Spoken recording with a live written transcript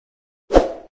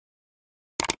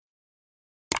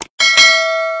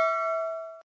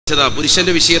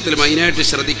പുരുഷന്റെ വിഷയത്തിൽ മെയിനായിട്ട്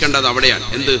ശ്രദ്ധിക്കേണ്ടത് അവിടെയാണ്.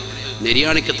 എന്ത്?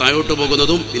 നെരിയാണിക്ക് താഴോട്ട്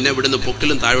പോകുന്നതും പിന്നെ ഇവിടുന്ന്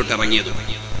പൊക്കിലും താഴോട്ട് ഇറങ്ങിയതും.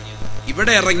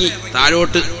 ഇവിടെ ഇറങ്ങി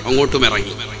താഴോട്ട് അങ്ങോട്ടും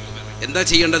ഇറങ്ങി. എന്താ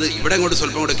ചെയ്യേണ്ടത്? ഇവിടെ അങ്ങോട്ട്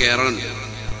സ്വല്പം കൂടെ കയറണം,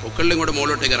 പൊക്കളിലും ഇങ്ങോട്ട്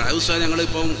മുകളിലോട്ട് കയറാം. അത് സാർ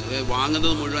ഞങ്ങളിപ്പം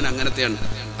വാങ്ങുന്നത് മുഴുവൻ അങ്ങനത്തെയാണ്.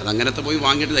 അതങ്ങനത്തെ പോയി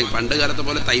വാങ്ങിയിട്ട് പണ്ട് കാലത്തെ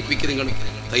പോലെ തയ്പ്പിക്ക് നിങ്ങൾ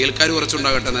തയ്യൽക്കാർ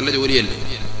കുറച്ചുണ്ടാകട്ടെ, നല്ല ജോലിയല്ലേ,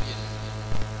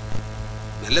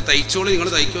 നല്ല തയ്ച്ചോളി, നിങ്ങൾ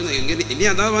തയ്ക്കുമെന്ന്. ഇനി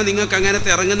അഥവാ നിങ്ങൾക്ക് അങ്ങനത്തെ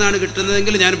ഇറങ്ങുന്നതാണ്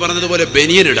കിട്ടുന്നതെങ്കിൽ ഞാൻ പറഞ്ഞതുപോലെ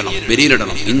ബനിയനിടണം,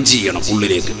 ഇഞ്ചി ചെയ്യണം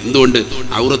ഉള്ളിലേക്ക്. എന്തുകൊണ്ട്?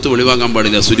 ഔറത്ത് വെളിവാങ്ങാൻ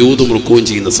പാടില്ല സുജൂദും റുക്കുവും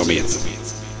ചെയ്യുന്ന സമയത്ത്.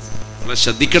 വളരെ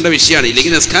ശ്രദ്ധിക്കേണ്ട വിഷയമാണ്.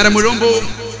 ഇല്ലെങ്കിൽ നിസ്കാരം മുഴുവൻ പോവും,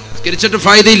 നിസ്കരിച്ചിട്ട്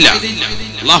ഫായതയില്ല.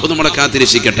 അള്ളാഹു നമ്മളെ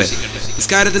കാത്തിരക്ഷിക്കട്ടെ.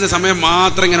 നിസ്കാരത്തിന്റെ സമയം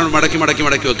മാത്രം ഇങ്ങനെ മടക്കി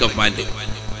വെക്കുക, പാൻറ്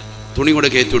തുണി കൂടെ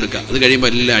കയറ്റി കൊടുക്കുക. അത് കഴിയുമ്പോൾ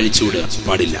എല്ലാം അഴിച്ചു വിടുക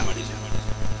പാടില്ല.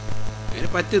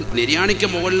 പറ്റും. നെരിയാണിക്ക്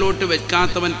മുകളിലോട്ട്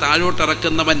വെക്കാത്തവൻ താഴോട്ട്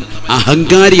ഇറക്കുന്നവൻ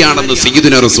അഹങ്കാരിയാണെന്ന്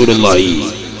സയ്യിദുനാ റസൂലുള്ളാഹി.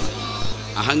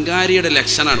 അഹങ്കാരിയുടെ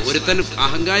ലക്ഷണമാണ്. ഒരുത്തൻ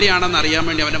അഹങ്കാരിയാണെന്ന് അറിയാൻ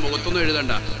വേണ്ടി അവന്റെ മുഖത്തൊന്നും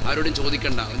എഴുതണ്ട, ആരോടും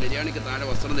ചോദിക്കണ്ട, അവൻ നെരിയാണിക്ക് താഴെ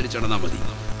വസ്ത്രം ധരിച്ചു നടന്നാൽ മതി.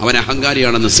 അവൻ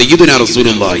അഹങ്കാരിയാണെന്ന് സയ്യിദുനാ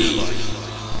റസൂലുള്ളാഹി.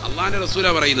 അള്ളാന്റെ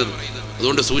റസൂലാ പറയുന്നത്.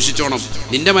 അതുകൊണ്ട് സൂക്ഷിച്ചോണം.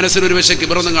 നിന്റെ മനസ്സിൽ ഒരു പക്ഷേ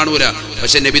കിബറൊന്നും കാണൂല,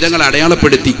 പക്ഷെ നബിതങ്ങൾ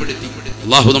അടയാളപ്പെടുത്തി.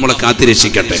 അള്ളാഹു നമ്മളെ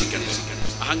കാത്തിരക്ഷിക്കട്ടെ.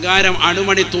 അഹങ്കാരം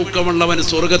അണുമണി തൂക്കമുള്ളവൻ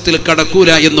സ്വർഗത്തിൽ കടക്കൂല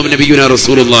എന്നും നബിയുനാ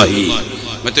റസൂലുള്ളാഹി.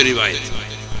 മറ്റൊരു റിവായത്ത്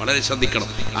വളരെ ശ്രദ്ധിക്കണം.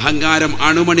 അഹങ്കാരം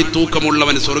അണുമണി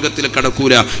തൂക്കമുള്ളവൻ സ്വർഗത്തിൽ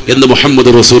കടക്കൂല എന്ന്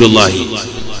മുഹമ്മദ് റസൂലുള്ളാഹി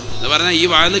എന്ന് പറഞ്ഞാൽ ഈ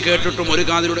വായന കേട്ടിട്ടും ഒരു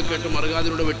കാതിലൂടെ കേട്ട്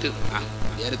മറുകാതിലൂടെ വിട്ട്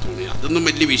അതൊന്നും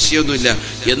വലിയ വിഷയമൊന്നുമില്ല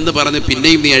എന്ന് പറഞ്ഞ്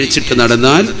പിന്നെയും നീ അഴിച്ചിട്ട്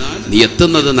നടന്നാൽ നീ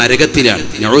എത്തുന്നത് നരകത്തിലാണ്.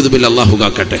 നഊദു ബില്ലാഹി, അല്ലാഹു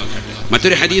കാക്കട്ടെ.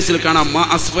 മറ്റൊരു ഹദീസിൽ കാണാം, മാ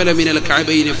അസ്ഫല മിനൽ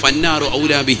കഅബൈനി ഫന്നാറു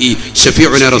ഔലാ ബിഹി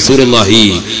ശഫീഉനാ റസൂലുള്ളാഹി.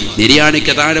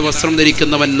 നെരിയാണിക്ക് താഴെ വസ്ത്രം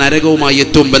ധരിക്കുന്നവൻ നരകവുമായി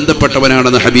ഏറ്റവും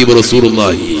ബന്ധപ്പെട്ടവനാണെന്ന് ഹബീബ്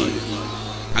റസൂലുള്ളാഹി.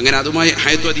 അങ്ങനെ അതുമായി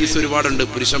ഹയത്തു ഹദീസ് ഒരുപാടുണ്ട്.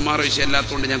 പുരുഷന്മാരുടെ വിഷയം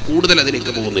അല്ലാത്തതുകൊണ്ട് ഞാൻ കൂടുതൽ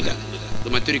അതിലേക്ക് പോകുന്നില്ല. ഇത്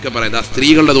മറ്റൊരിക്കൽ പറയാം. ആ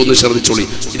സ്ത്രീകളുടെ ഒന്ന് ശ്രദ്ധിച്ചോളി.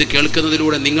 ഇത്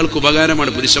കേൾക്കുന്നതിലൂടെ നിങ്ങൾക്ക്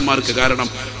ഉപകാരമാണ് പുരുഷന്മാർക്ക്. കാരണം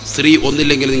സ്ത്രീ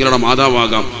ഒന്നില്ലെങ്കിൽ നിങ്ങളുടെ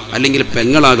മാതാവാകാം, അല്ലെങ്കിൽ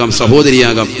പെങ്ങളാകാം,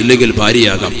 സഹോദരിയാകാം, ഇല്ലെങ്കിൽ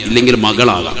ഭാര്യയാകാം, ഇല്ലെങ്കിൽ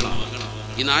മകളാകാം.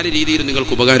 ഈ 4 രീതിയിൽ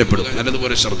നിങ്ങൾക്ക് ഉപകാരപ്പെടും.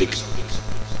 നല്ലതുപോലെ ശ്രദ്ധിക്കും.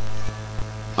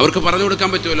 അവർക്ക് പറഞ്ഞു കൊടുക്കാൻ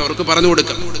പറ്റുമല്ലോ, അവർക്ക് പറഞ്ഞു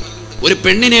കൊടുക്കാം. ഒരു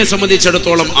പെണ്ണിനെ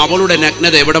സംബന്ധിച്ചിടത്തോളം അവളുടെ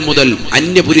നഗ്നത എവിടെ മുതൽ?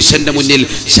 അന്യപുരുഷന്റെ മുന്നിൽ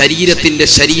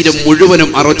ശരീരം മുഴുവനും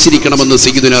അറച്ചിരിക്കണമെന്ന്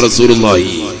സയ്യിദുനാ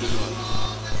റസൂലുള്ളാഹി.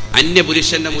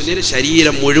 അന്യപുരുഷന്റെ മുന്നിൽ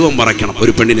ശരീരം മുഴുവൻ മറയ്ക്കണം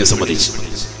ഒരു പെണ്ണിനെ സംബന്ധിച്ച്.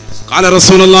 قال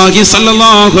رسول الله صلى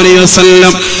الله عليه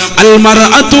وسلم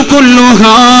المرأة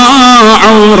كلها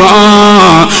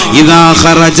عوراء إذا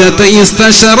خرجت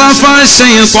استشرف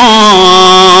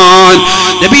الشيطان.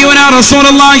 നബിയുനാ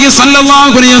റസൂലുള്ളാഹി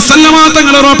സ്വല്ലല്ലാഹു അലൈഹി വസല്ലം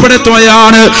തങ്ങൾ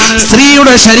ഉറപ്പെടുത്തുകയാണ്,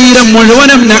 സ്ത്രീയുടെ ശരീരം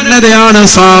മുഴുവനും നഗ്നതയാണ്.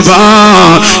 സാബാ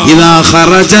ഇദാ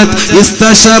ഖറജത്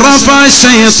ഇസ്തശറഫ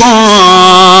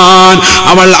ശൈത്താൻ.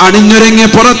 അവൾ അണിഞ്ഞൊരുങ്ങി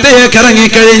പുറത്തേക്ക്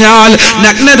ഇറങ്ങിക്കഴിഞ്ഞാൽ,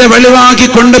 നഗ്നത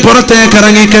വെളിവാക്കിക്കൊണ്ട് പുറത്തേക്ക്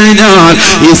ഇറങ്ങിക്കഴിഞ്ഞാൽ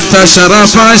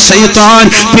ഇസ്തശറഫ ശൈത്താൻ,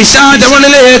 പിശാച്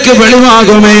അവളിലേക്ക്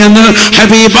വെളിവാകുമേ എന്ന്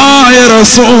ഹബീബായ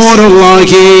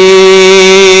റസൂലുള്ളാഹി.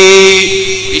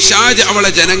 പിശാച് അവളെ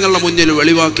ജനങ്ങളുടെ മുന്നിൽ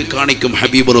വെളിവാക്കി കാണിക്കും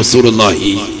ഹബീബ്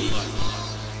റസൂലുള്ളാഹി.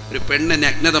 ഒരു പെണ്ണ്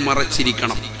നഗ്നത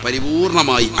മറച്ചിരിക്കണം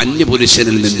പരിപൂർണമായി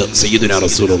അന്യപുരുഷനിൽ നിന്ന് സയ്യിദുനാ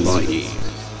റസൂലുള്ളാഹി.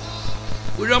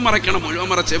 മുഴുവൻ മറയ്ക്കണം, മുഴുവൻ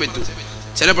മറച്ചേ പറ്റൂ.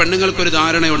 ചില പെണ്ണുങ്ങൾക്കൊരു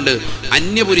ധാരണയുണ്ട്,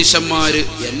 അന്യപുരുഷന്മാര്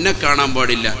എന്നെ കാണാൻ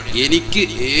പാടില്ല, എനിക്ക്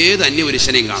ഏത്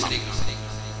അന്യപുരുഷനെയും കാണാം.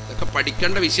 ഇതൊക്കെ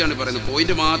പഠിക്കേണ്ട വിഷയമാണ് പറയുന്നത്.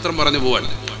 പോയിന്റ് മാത്രം പറഞ്ഞു പോവാൻ.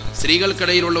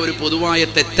 സ്ത്രീകൾക്കിടയിലുള്ള ഒരു പൊതുവായ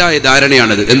തെറ്റായ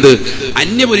ധാരണയാണിത്. എന്ത്?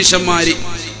 അന്യപുരുഷന്മാര്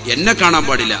എന്നെ കാണാൻ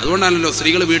പാടില്ല. അതുകൊണ്ടാണല്ലോ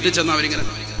സ്ത്രീകൾ വീട്ടിൽ ചെന്ന് അവരിങ്ങനെ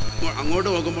അങ്ങോട്ട്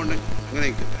നോക്കുമ്പോൾ അങ്ങനെ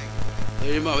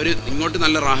കഴിയുമ്പോൾ അവര് ഇങ്ങോട്ട്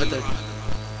നല്ല റാഹത്ത്,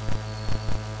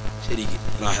 ശരിക്കും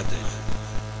റാഹത്ത്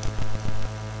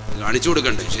കാണിച്ചു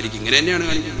കൊടുക്കണ്ടേ? ശരിക്കും ഇങ്ങനെ തന്നെയാണ്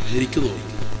കാണിക്കുന്നത്. ശരിക്കും നോക്കും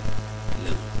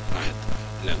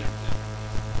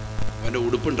അവന്റെ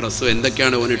ഉടുപ്പും ഡ്രസ്സും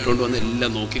എന്തൊക്കെയാണ് അവൻ ഇട്ടുകൊണ്ട് വന്ന്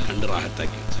എല്ലാം നോക്കി കണ്ട്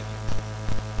റാഹത്താക്കി.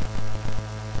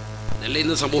 അതല്ല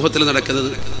ഇന്ന് സമൂഹത്തിൽ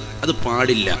നടക്കുന്നത്. അത്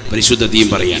പാടില്ല. പരിശുദ്ധ ദീൻ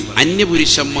പറയാൻ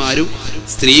അന്യപുരുഷന്മാരും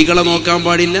സ്ത്രീകളെ നോക്കാൻ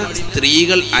പാടില്ല,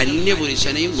 സ്ത്രീകൾ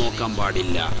അന്യപുരുഷനെയും നോക്കാൻ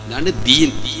പാടില്ല. ഇതാണ് ദീൻ.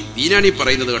 ദീനാണ് ഈ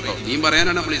പറയുന്നത് കേട്ടോ. ദീൻ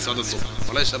പറയാനാണ് നമ്മൾ ഈ സദസ്സും.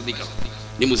 വളരെ ശ്രദ്ധിക്കണം.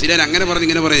 ഇനി മുസ്ലിം അങ്ങനെ പറഞ്ഞ്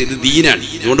ഇങ്ങനെ പറയുന്നത് ഇത് ദീനാണ്.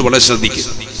 അതുകൊണ്ട് വളരെ ശ്രദ്ധിക്കുക.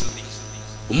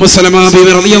 ഉമ്മു സലമ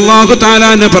ബിബി റളിയല്ലാഹു തആല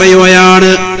അൻഹ പറയുകയാണ്,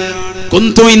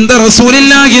 കുന്തു ഇൻദ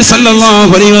റസൂലില്ലാഹി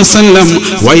സ്വല്ലല്ലാഹു അലൈഹി വസല്ലം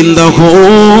വഇൻദഹു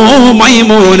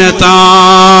മൈമൂനത.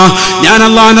 ഞാൻ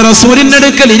അല്ലാഹുവിന്റെ റസൂലിന്റെ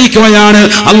അടുക്കൽ ഇരിക്കുകയാണ്.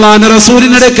 അല്ലാഹുവിന്റെ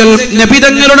റസൂലിന്റെ അടുക്കൽ നബി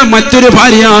തങ്ങളുടെ മറ്റൊരു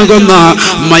ഭാര്യയാകുന്ന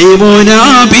മൈമൂന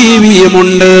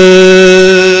ബീവിയുമുണ്ട്.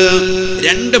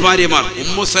 2 ഭാര്യമാർ,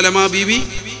 ഉമ്മു സലമ ബീവി,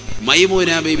 മൈമൂന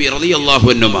ബീവി റളിയല്ലാഹു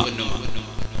അൻഹുമ.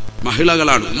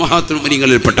 മഹിളകളാണ്, ഉമ്മഹാത്തുൽ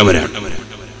മുഅ്മിനീങ്ങളിൽപ്പെട്ടവരാണ്.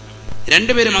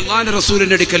 2 പേരും അല്ലാഹുവിന്റെ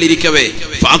റസൂലിന്റെ അടുക്കൽ ഇരിക്കവേ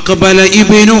ഫഅഖബല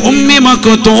ഇബ്നു ഉമ്മി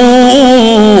മക്തൂം,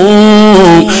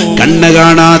 കണ്ണ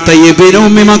കാണാത്ത ഇബ്നു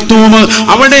ഉമ്മി മക്തൂം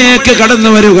അവിടേക്ക് കടന്നു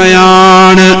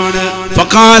വരികയാണ്.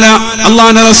 ഫഖാല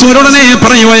അല്ലാഹുവിന്റെ റസൂൽ ഉടനെ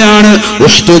പറയുകയാണ്,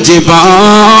 ഉഹ്തുജിബാ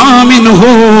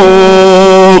മിൻഹു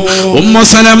ഉമ്മു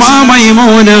സലമ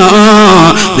മൈമൂന,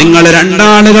 നിങ്ങൾ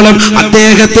രണ്ടാളുകളും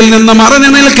അദ്ദേഹത്തിൽ നിന്ന് മറഞ്ഞു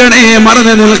നിൽക്കണേ,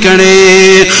 മറഞ്ഞു നിൽക്കണേ.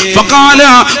 ഫഖാല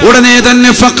ഉടനെ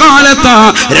തന്നെ ഫഖാലത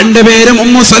രണ്ടുപേരും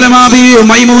ഉമ്മു സലമ ബീവിയും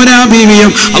മൈമൂന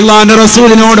ബീവിയും അല്ലാഹുവിന്റെ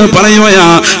റസൂലിനോട് പറയുകയാ,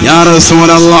 യാ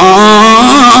റസൂലല്ലാഹ്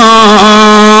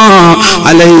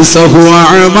അലൈസ ഹുവ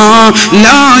അഅമാ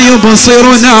ലാ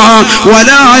യുബ്സിറുനാ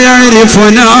വലാ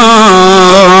യഅരിഫുനാ.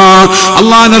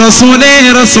 അല്ലാഹുവിന്റെ റസൂലേ,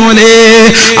 റസൂലേ,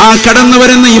 ആ കടന്നു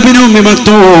വരുന്ന ഇബ്നു ഉമ്മി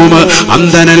മക്തൂം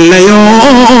അന്ധനല്ലയോ,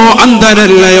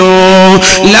 അന്ധനല്ലയോ?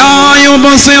 ലാ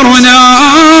യുബ്സിറുനാ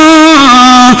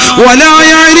വലാ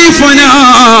യഅരിഫുനാ,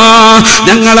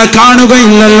 ഞങ്ങളെ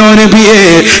കാണുകയില്ലല്ലോ നബിയേ,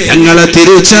 ഞങ്ങളെ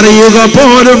തിരിച്ചറിയുക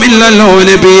പോലുമില്ലല്ലോ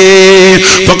നബിയേ.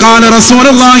 ഫഖാല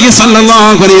റസൂലുള്ളാഹി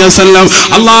സ്വല്ലല്ലാഹു അലൈഹി വസല്ലം,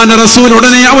 അല്ലാഹുവിന്റെ റസൂൽ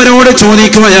ഉടനെ അവരോട്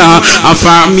ചോദിക്കുകയാ,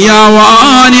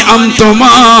 അഫഅമിയാവാനി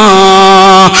അൻതുമാ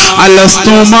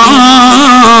അലസ്തുമാ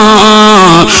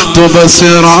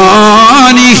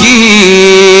തുബ്സിറാനിഹി.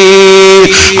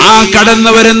 ആ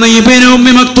കടന്നു വരുന്ന ഇബ്നു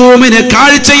ഉമ്മി മക്തൂമിന്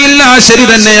കാഴ്ചയില്ല, ശരി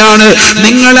തന്നെയാണ്.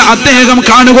 നിങ്ങൾ അദ്ദേഹം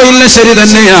കാണുകയില്ല, ശരി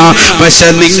തന്നെയാ. പക്ഷെ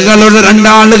നിങ്ങളുടെ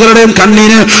രണ്ടാളുകളുടെയും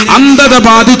കണ്ണിന് അന്ധത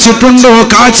ബാധിച്ചിട്ടുണ്ടോ,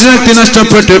 കാഴ്ചശക്തി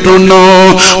നഷ്ടപ്പെട്ടിട്ടുണ്ടോ?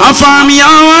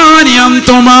 അഫാമിയാവാനി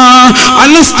അൻതുമാ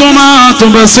അലസ്തുമാ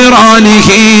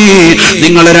തുബ്സിറാനിഹി,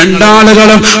 നിങ്ങൾ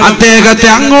രണ്ടാളുകളും അദ്ദേഹത്തെ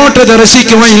അങ്ങോട്ട്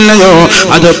ദർശിക്കുകയില്ലയോ?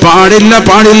 അത് പാടില്ല,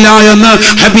 പാടില്ല എന്ന്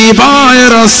ഹബീബായ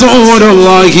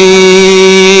റസൂലുള്ളാഹി.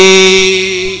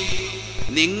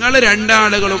 നിങ്ങൾ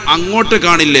രണ്ടാളുകളും അങ്ങോട്ട്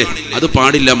കാണില്ലേ, അത്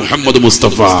പാടില്ല മുഹമ്മദ്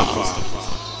മുസ്തഫ.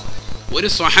 ഒരു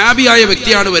സ്വഹാബിയായ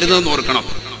വ്യക്തിയാണ് വരുന്നതെന്ന് ഓർക്കണം.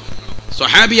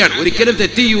 സ്വഹാബിയാണ്, ഒരിക്കലും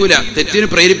തെറ്റ് ചെയ്യൂല, തെറ്റിന്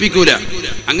പ്രേരിപ്പിക്കൂല,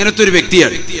 അങ്ങനത്തെ ഒരു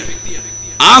വ്യക്തിയാണ്.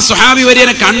 ആ സ്വഹാബി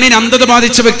വര്യനെ കണ്ണിന് അന്ധത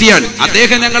ബാധിച്ച വ്യക്തിയാണ്.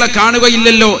 അദ്ദേഹം ഞങ്ങളെ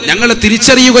കാണുകയില്ലല്ലോ, ഞങ്ങളെ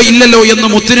തിരിച്ചറിയുകയില്ലല്ലോ എന്ന്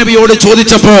മുത്തുനബിയോട്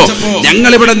ചോദിച്ചപ്പോ,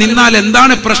 ഞങ്ങൾ ഇവിടെ നിന്നാൽ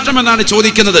എന്താണ് പ്രശ്നമെന്നാണ്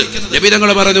ചോദിക്കുന്നത്. നബി തങ്ങൾ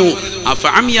പറഞ്ഞു,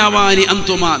 അഫഅമിയാവാനി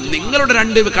അൻതുമാ, നിങ്ങളുടെ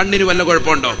രണ്ട് കണ്ണിന് വല്ല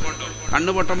കുഴപ്പമുണ്ടോ?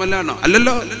 കണ്ണു പൊട്ടമല്ലാണോ?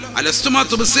 അല്ലല്ലോ. അലസ്തുമാ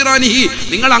തുബ്സിറാനിഹി,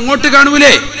 നിങ്ങൾ അങ്ങോട്ട്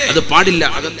കാണൂലേ, അത് പാടില്ല,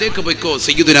 അകത്തേക്ക് പോയിക്കോ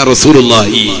സയ്യിദുനാ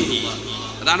റസൂലുള്ളാഹി.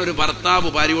 അതാണ് ഒരു ഭർത്താവ്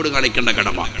ഭാര്യയോട് കാണിക്കേണ്ട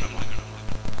കടമ.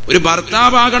 ഒരു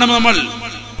ഭർത്താവാകണം നമ്മൾ,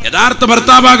 യഥാർത്ഥ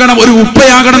ഭർത്താവാകണം, ഒരു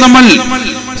ഉപ്പയാകണം നമ്മൾ.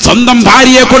 സ്വന്തം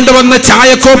ഭാര്യയെ കൊണ്ടുവന്ന്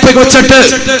ചായക്കോപ്പ വെച്ചിട്ട്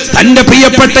തന്റെ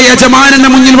പ്രിയപ്പെട്ട യജമാനന്റെ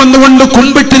മുന്നിൽ വന്നുകൊണ്ട്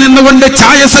കുമ്പിട്ട് നിന്നുകൊണ്ട്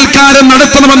ചായ സൽക്കാരം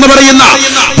നടത്തണമെന്ന് പറയുന്ന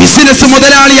ബിസിനസ്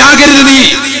മുതലാളിയാകരുത് നീ.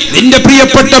 നിന്റെ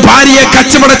പ്രിയപ്പെട്ട ഭാര്യയെ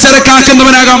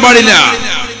കച്ചവടച്ചരക്കാക്കുന്നവനാകാൻ പാടില്ല.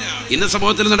 ഇന്ന്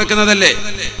സമൂഹത്തിൽ നടക്കുന്നതല്ലേ.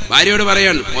 ഭാര്യയോട്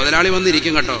പറയാണ്, മുതലാളി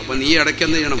വന്നിരിക്കും കേട്ടോ, അപ്പൊ നീ ഇടയ്ക്ക്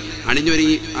എന്ത് ചെയ്യണം,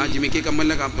 അണിഞ്ഞൊരുങ്ങി ആ ജിമിക്ക്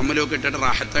കമ്മലൊക്കെ ഇട്ടിട്ട്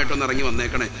റാഹത്തായിട്ടൊന്ന് ഇറങ്ങി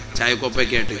വന്നേക്കണേ,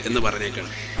 ചായക്കോപ്പൊക്കെ ആയിട്ട് എന്ന് പറഞ്ഞേക്കണം.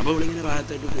 അപ്പൊ ഇവളിങ്ങനെ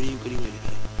റാഹത്തായിട്ട്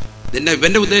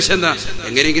ഇവന്റെ ഉദ്ദേശം എന്താ?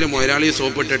 എങ്ങനെയെങ്കിലും മുതലാളിയെ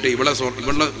സോപ്പിട്ടിട്ട് ഇവളെ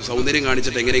സൗന്ദര്യം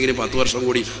കാണിച്ചിട്ട് എങ്ങനെയെങ്കിലും 10 വർഷം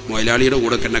കൂടി മുതലാളിയുടെ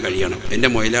കൂടെ തന്നെ കഴിയണം, എന്റെ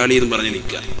മുതലാളി എന്ന് പറഞ്ഞ്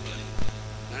നിൽക്കുക.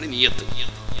 അതാണ് നിയ്യത്ത്.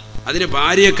 അതിന്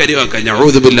ഭാര്യയെ കരുവാക്കാൻ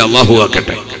നഊദു ബില്ലാഹ്, അല്ലാഹു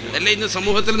ആക്കട്ടെ, അല്ല ഇന്ന്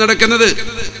സമൂഹത്തിൽ നടക്കുന്നത്.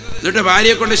 എന്നിട്ട്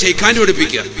ഭാര്യയെ കൊണ്ട് ഷെയ്ഖാൻ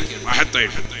പഠിപ്പിക്കുക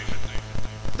മഹത്തായിട്ട്.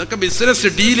 ഇതൊക്കെ business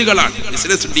ഡീലുകളാണ്,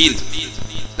 business deal.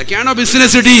 ഇതൊക്കെയാണോ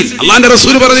business deal? അല്ലാഹുവിന്റെ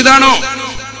റസൂൽ പറഞ്ഞതാണോ?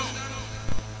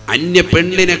 അന്യ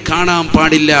പെണ്ണിനെ കാണാൻ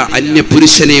പാടില്ല, അന്യ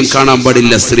പുരുഷനെയും കാണാൻ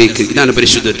പാടില്ല സ്ത്രീക്ക്. ഇതാണ്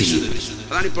പരിശുദ്ധ ദീൻ.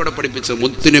 അതാണ് ഇപ്പോൾ ഇവിടെ പഠിപ്പിച്ചത്.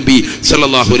 മുത്തുനബി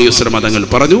സല്ലല്ലാഹു അലൈഹി വസല്ലം തങ്ങൾ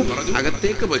പറഞ്ഞു,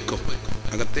 അകത്തേക്ക് പൊയ്ക്കോ,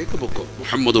 അകത്തേക്ക് പൊക്കോ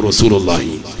മുഹമ്മദ്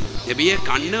റസൂലുള്ളാഹി. നബിയെ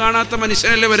കണ്ണ് കാണാത്ത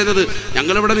മനുഷ്യനല്ലേ വരുന്നത്.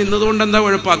 ഞങ്ങളിവിടെ നിന്നതുകൊണ്ട് എന്താ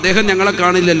കുഴപ്പം? അദ്ദേഹം ഞങ്ങളെ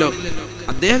കാണില്ലല്ലോ.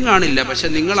 അദ്ദേഹം കാണില്ല, പക്ഷെ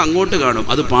നിങ്ങൾ അങ്ങോട്ട് കാണും,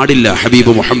 അത് പാടില്ല.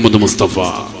 ഹബീബ് മുഹമ്മദ് മുസ്തഫ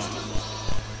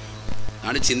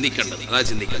ആണ് ചിന്തിക്കേണ്ടത്, അതാ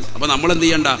ചിന്തിക്കേണ്ടത്. അപ്പൊ നമ്മൾ എന്ത്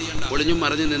ചെയ്യണ്ട, ഒളിഞ്ഞും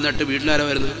മറിഞ്ഞു നിന്നിട്ട് വീട്ടിലാരോ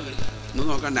വരുന്നത് ഒന്നും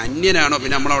നോക്കണ്ട. അന്യനാണോ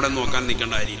പിന്നെ നമ്മളവിടെ നോക്കാൻ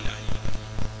നിൽക്കേണ്ട കാര്യമില്ല,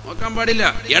 നോക്കാൻ പാടില്ല.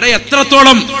 എടാ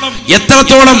എത്രത്തോളം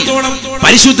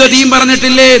പരിശുദ്ധ ദീൻ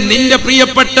പറഞ്ഞിട്ടില്ലേ, നിന്റെ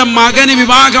പ്രിയപ്പെട്ട മകന്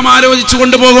വിവാഹം ആലോചിച്ചു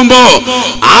കൊണ്ടുപോകുമ്പോ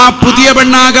ആ പുതിയ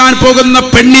പെണ്ണാകാൻ പോകുന്ന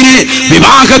പെണ്ണിനെ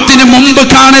വിവാഹത്തിന് മുമ്പ്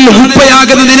കാണൽ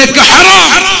ഉപ്പയാകുന്ന നിനക്ക്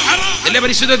ഹറാം അല്ലേ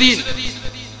പരിശുദ്ധ ദീൻ.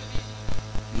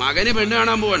 മകന് പെണ്ണ്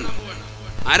കാണാൻ പോവാണ്,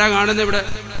 ആരാ കാണുന്നത്? ഇവിടെ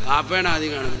ആപ്പയാണ്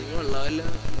ആദ്യം കാണുന്നത്. നല്ല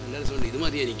രസമുണ്ട്, ഇത്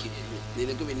മതി എനിക്ക്,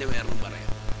 നിനക്ക് പിന്നെ വേറെ പറയാം.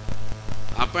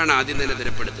 ആപ്പയാണ് ആദ്യം തന്നെ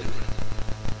തിരപ്പെടുത്തുന്നത്.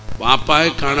 വാപ്പായെ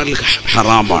കാണൽ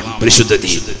ഹറാമാണ് പരിശുദ്ധ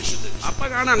ദീൻ. വാപ്പ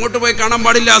കാണാൻ അങ്ങോട്ട് പോയി കാണാൻ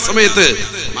പാടില്ല. ആ സമയത്ത്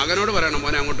മകനോട് പറയണം,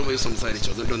 മോനെ അങ്ങോട്ട് പോയി സംസാരിച്ചു,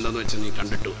 എന്നിട്ട് എന്താന്ന് വെച്ചാൽ നീ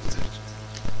കണ്ടിട്ടു,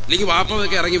 അല്ലെങ്കിൽ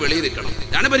വാപ്പയൊക്കെ ഇറങ്ങി വെളിയിൽ നിൽക്കണം.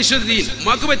 ഇതാണ് പരിശുദ്ധ ദീൻ.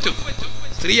 ഉമ്മാക്ക് പറ്റും,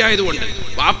 സ്ത്രീ ആയതുകൊണ്ട്.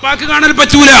 വാപ്പാക്ക് കാണൽ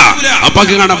പറ്റൂല,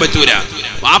 വാപ്പാക്ക് കാണാൻ പറ്റൂല.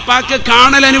 വാപ്പാക്ക്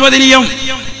കാണൽ അനുവദനീയം,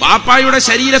 വാപ്പായുടെ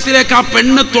ശരീരത്തിലേക്ക് ആ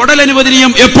പെണ്ണ് തൊടൽ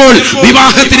അനുവദനീയം. എപ്പോൾ?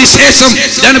 വിവാഹത്തിന് ശേഷം.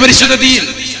 ഇതാണ് പരിശുദ്ധ ദീൻ.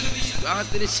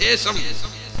 വിവാഹത്തിന് ശേഷം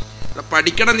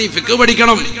പഠിക്കണം, നീ ഫിഖ്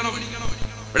പഠിക്കണം.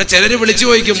 ഇവിടെ ചിലര് വിളിച്ചു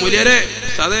ചോദിക്കും, മുലിയരെ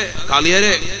അതെ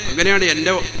കാളിയാരെ അങ്ങനെയാണ്,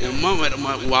 എൻ്റെ ഉമ്മ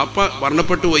വാപ്പ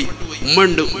മരണപ്പെട്ടു പോയി, ഉമ്മ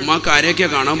ഉണ്ട്, ഉമ്മാക്ക് ആരെയൊക്കെയാ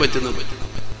കാണാൻ പറ്റുന്നത്,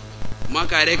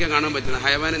 ഉമ്മാക്ക് ആരെയൊക്കെ കാണാൻ പറ്റുന്നത്?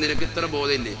 ഹയവാനെ, നിനക്ക് ഇത്ര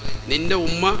ബോധമില്ലേ? നിന്റെ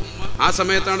ഉമ്മ ആ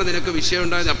സമയത്താണ് നിനക്ക് വിഷയം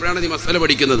ഉണ്ടായത്, അപ്പോഴാണ് നീ മസാല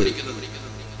പഠിക്കുന്നത്.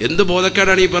 എന്ത്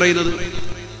ബോധക്കേടാണ് ഈ പറയുന്നത്?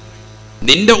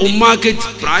 നിന്റെ ഉമ്മാക്ക്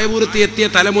പ്രായപൂർത്തി എത്തിയ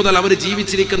തല മുതൽ അവർ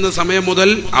ജീവിച്ചിരിക്കുന്ന സമയം മുതൽ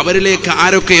അവരിലേക്ക്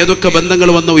ആരൊക്കെ ഏതൊക്കെ ബന്ധങ്ങൾ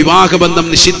വന്നു, വിവാഹബന്ധം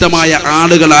നിഷിദ്ധമായ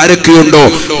ആളുകൾ ആരൊക്കെയുണ്ടോ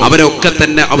അവരൊക്കെ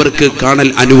തന്നെ അവർക്ക് കാണൽ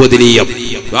അനുവദനീയം.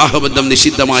 വിവാഹബന്ധം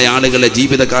നിഷിദ്ധമായ ആളുകളെ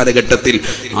ജീവിത കാലഘട്ടത്തിൽ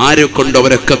ആരൊക്കെണ്ടോ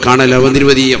അവരൊക്കെ കാണൽ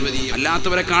അനുവദനീയം.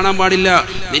 അല്ലാത്തവരെ കാണാൻ പാടില്ല.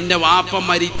 നിന്റെ വാപ്പ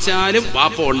മരിച്ചാലും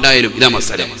വാപ്പ ഉണ്ടായാലും ഇതാ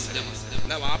മസാല.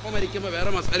 അല്ല, വാപ്പ മരിക്കുമ്പോ വേറെ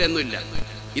മസാല ഒന്നുമില്ല.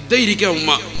 ഇതേ ഇരിക്കുക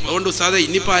ഉമ്മ. അതുകൊണ്ട് ഉസ്താദെ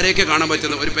ഇനിയിപ്പോൾ ആരെയൊക്കെ കാണാൻ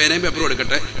പറ്റുന്ന ഒരു പേനയും പേപ്പറും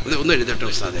എടുക്കട്ടെ, ഒന്ന് എഴുതട്ടെ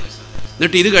ഉസ്താദെ.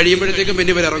 എന്നിട്ട് ഇത് കഴിയുമ്പോഴത്തേക്കും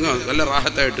പിന്നെ ഇവർ ഇറങ്ങുക നല്ല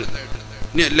റാഹത്തായിട്ട്,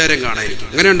 ഇനി എല്ലാവരും കാണാതിരിക്കും.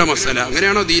 അങ്ങനെയുണ്ടോ മസാല?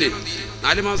 അങ്ങനെയാണോ ദീന്?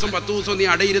 4 മാസം 10 ദിവസം നീ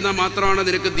അടയിരുന്നാൽ മാത്രമാണ്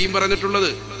നിനക്ക് ദീൻ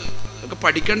പറഞ്ഞിട്ടുള്ളത്. അതൊക്കെ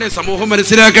പഠിക്കണ്ടേ, സമൂഹം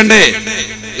മനസ്സിലാക്കണ്ടേ?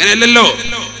 അങ്ങനെയല്ലല്ലോ.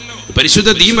 പരിശുദ്ധ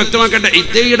ദീൻ വ്യക്തമാക്കട്ടെ.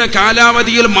 ഇദ്ദയുടെ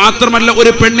കാലാവധിയിൽ മാത്രമല്ല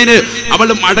ഒരു പെണ്ണിന് അവൾ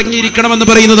അടങ്ങിയിരിക്കണമെന്ന്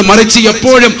പറയുന്നത്, മറിച്ച്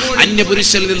എപ്പോഴും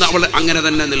അന്യപുരുഷനിൽ നിന്ന് അവൾ അങ്ങനെ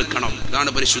തന്നെ നിൽക്കണം. ഇതാണ്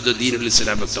പരിശുദ്ധ ദീനുൽ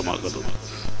ഇസ്ലാം വ്യക്തമാക്കുന്നത്.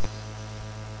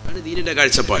 ആണ് ദീനിന്റെ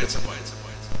കാഴ്ചപ്പാട്.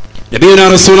 നബിയുനാ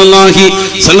റസൂലുള്ളാഹി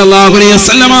സ്വല്ലല്ലാഹു അലൈഹി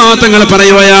വസല്ലമ തങ്ങൾ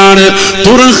പറയുകയാണ്,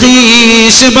 തുർഖീ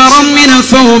ശിബറൻ മിന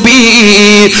സൗബി,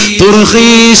 തുർഖീ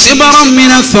ശിബറൻ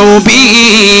മിന സൗബി.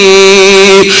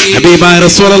 ഹബീബായ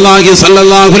റസൂലുള്ളാഹി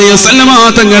സ്വല്ലല്ലാഹു അലൈഹി വസല്ലമ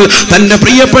തങ്ങൾ തന്റെ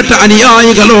പ്രിയപ്പെട്ട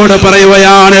അനുയായികളോട്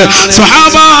പറയുകയാണ്,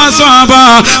 സ്വഹാബാ സ്വഹാബാ,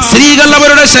 സ്ത്രീകൾ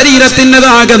അവരുടെ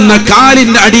ശരീരത്തിൻ്റെതാകുന്ന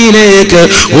കാലിന്റെ അടിയിലേക്ക്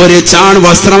ഒരു ചാൺ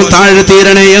വസ്ത്രം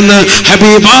താഴ്ത്തിയിരണേ എന്ന്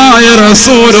ഹബീബായ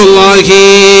റസൂലുള്ളാഹി.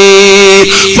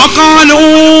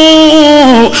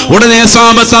 ഉടനെ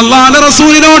സ്വഹാബത്ത് അല്ലാഹുവിന്റെ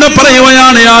റസൂലിനോട്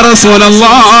പറയുകയാണ്, യാ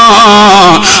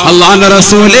റസൂലല്ലാഹ്, അല്ലാഹുവിന്റെ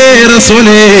റസൂലേ,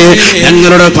 റസൂലേ,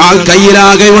 ഞങ്ങളുടെ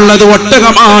കയ്യിലാകെയുള്ളത്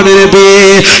ഒട്ടകമാണ് നബിയേ,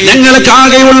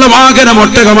 ഞങ്ങൾക്കാകെയുള്ള വാഹനം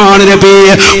ഒട്ടകമാണ്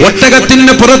നബിയേ.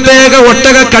 ഒട്ടകത്തിന്റെ പുറത്തേക്ക്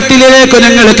ഒട്ടക കട്ടിലേക്ക്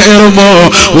ഞങ്ങൾ കയറുമ്പോ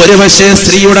ഒരു പക്ഷേ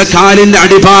സ്ത്രീയുടെ കാലിന്റെ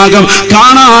അടിഭാഗം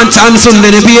കാണാൻ ചാൻസ് ഉണ്ട്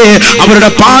നബിയേ, അവരുടെ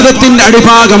പാദത്തിന്റെ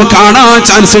അടിഭാഗം കാണാൻ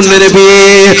ചാൻസ് ഉണ്ട് നബിയേ.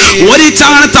 ഒരു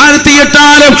ചാൺ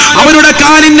താഴ്ത്തിയിട്ടാലും അവരുടെ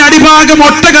കാലിന്റെ അടിഭാഗം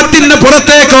ഒട്ടകത്തിന്റെ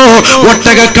പുറത്തേക്കോ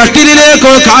ഒട്ടക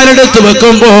കട്ടിലേക്കോ കാലെടുത്ത്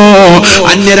വെക്കുമ്പോ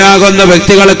അന്യരാകുന്ന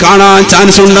വ്യക്തികൾ കാണാൻ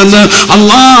ചാൻസ് ഉണ്ടെന്ന്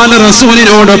അല്ലാഹുവിന്റെ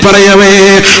റസൂലിനോട് പറയവേ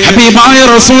ഹബീബായ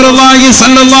റസൂലുള്ളാഹി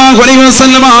സ്വല്ലല്ലാഹു അലൈഹി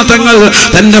വസല്ലമ തങ്ങൾ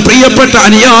തന്റെ പ്രിയപ്പെട്ട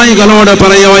അനുയായികളോട്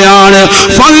പറയുകയാണ്,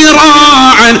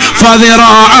 ഫദിറാൻ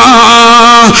ഫദിറാ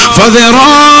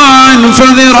ഫദിറാൻ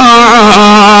ഫദിറാ,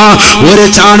 ഒരു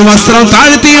ചാൺ വസ്ത്രം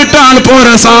താഴ്ത്തിയിട്ടാൽ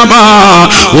പോരാ സാബാ,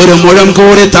 ഒരു മുഴം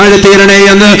കൂടി താഴ്ത്തിയിരണേ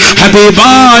എന്ന്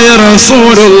ഹബീബായ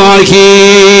റസൂലുള്ളാഹി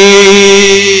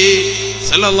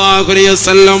സ്വല്ലല്ലാഹു അലൈഹി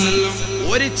വസല്ലം.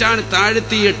 ഒരു ചാൺ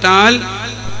താഴ്ത്തിയിട്ടാൽ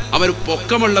അവർ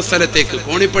പൊക്കമുള്ള സ്ഥലത്തേക്ക്,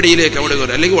 കോണിപ്പടിയിലേക്ക് അവിടെ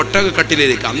കയറും, അല്ലെങ്കിൽ ഒട്ടക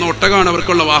കട്ടിലേക്ക്. അന്ന് ഒട്ടകമാണ്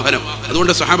അവർക്കുള്ള വാഹനം.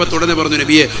 അതുകൊണ്ട് സ്വഹാബത്ത് ഉടനെ പറഞ്ഞു,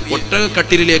 നബിയെ, ഒട്ടക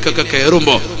കട്ടിലേക്കൊക്കെ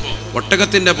കയറുമ്പോ,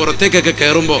 ഒട്ടകത്തിന്റെ പുറത്തേക്കൊക്കെ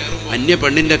കയറുമ്പോ അന്യ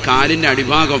പെണ്ണിന്റെ കാലിന്റെ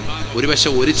അടിഭാഗം ഒരു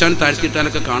വശം ഒരു ചാൺ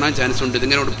താഴ്ത്തിയിട്ടാലൊക്കെ കാണാൻ ചാൻസ് ഉണ്ട്,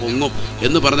 ഇതിങ്ങനെ പൊങ്ങും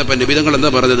എന്ന് പറഞ്ഞപ്പോ നബിതങ്ങൾ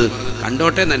എന്താ പറഞ്ഞത്?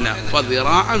 കണ്ടോട്ടെ എന്നല്ല,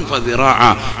 ഫദിറാഅൻ ഫദിറാഅ,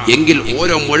 എങ്കിൽ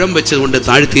ഓരോ മുഴം വെച്ചുകൊണ്ട്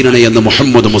താഴ്ത്തിയിരണേ എന്ന്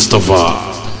മുഹമ്മദ് മുസ്തഫ.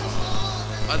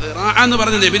 എന്ന്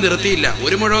പറഞ്ഞ നബി നിർത്തിയില്ല,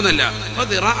 ഒരു മുഴമെന്നല്ല,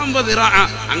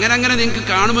 അങ്ങനെ അങ്ങനെ നിങ്ങൾക്ക്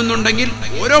കാണുമെന്നുണ്ടെങ്കിൽ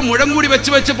ഓരോ മുഴം കൂടി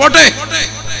വെച്ച് പോട്ടെ.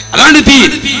 അതാണ് ദീൻ.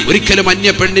 ഒരിക്കലും അന്യ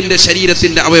പെണ്ണിന്റെ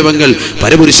ശരീരത്തിന്റെ അവയവങ്ങൾ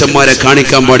പരപുരുഷന്മാരെ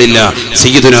കാണിക്കാൻ പാടില്ല.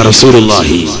 സയ്യിദുനാ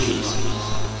റസൂലുള്ളാഹി.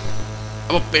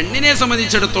 അപ്പൊ പെണ്ണിനെ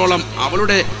സംബന്ധിച്ചിടത്തോളം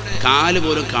അവളുടെ കാല്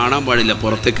പോലും കാണാൻ പാടില്ല,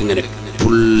 പുറത്തേക്ക് ഇങ്ങനെ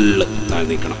ഫുള്ള്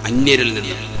താഴ്ന്നിക്കണം, അന്യരിൽ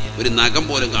നിന്ന് ഒരു നഖം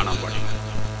പോലും കാണാൻ പാടില്ല.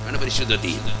 ആണ് പരിശുദ്ധ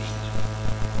ദീൻ.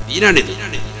 ദീനാണിത്.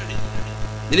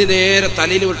 ഇനി നേരെ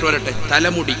തലയിൽ വിട്ട് വരട്ടെ,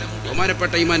 തലമുടി.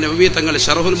 ബഹുമാനപ്പെട്ട ഇമാം നബവി തങ്ങൾ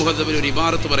ശറഹുൽ മുഹദ്ദബിൽ ഒരു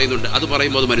ഇബാറത്ത് പറയുന്നുണ്ട്. അത്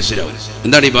പറയുമ്പോൾ അത് മനസ്സിലാവും.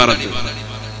 എന്താണ് ഇബാറത്ത്?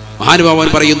 മഹാനുഭാവൻ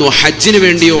പറയുന്നു, ഹജ്ജിന്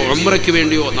വേണ്ടിയോ ഉംറയ്ക്ക്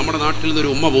വേണ്ടിയോ നമ്മുടെ നാട്ടിൽ നിന്നൊരു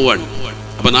ഉമ്മ പോവാണ്.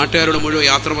 അപ്പൊ നാട്ടുകാരോട് മുഴുവൻ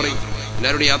യാത്ര പറയും.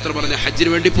 എല്ലാവരോടും യാത്ര പറഞ്ഞ് ഹജ്ജിന്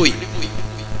വേണ്ടി പോയി.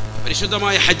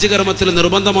 പരിശുദ്ധമായ ഹജ്ജ് കർമ്മത്തിൽ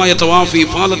നിർബന്ധമായ തവാഫ്,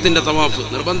 ഇഫാദത്തിന്റെ തവാഫ്,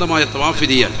 നിർബന്ധമായ തവാഫ്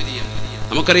ചെയ്യാൻ.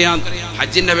 നമുക്കറിയാം,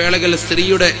 ഹജ്ജിന്റെ വേളകളിൽ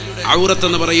സ്ത്രീയുടെ ഔറത്ത്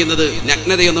എന്ന് പറയുന്നത്,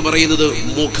 നഗ്നത എന്ന് പറയുന്നത്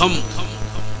മുഖം,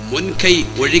 മുൻകൈ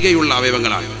ഒഴികെയുള്ള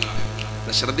അവയവങ്ങളാണ്.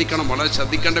 ശ്രദ്ധിക്കണം, വളരെ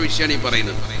ശ്രദ്ധിക്കേണ്ട വിഷയമാണ് ഈ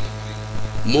പറയുന്നത്.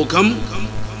 മുഖം,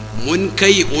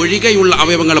 മുൻകൈ ഒഴികെയുള്ള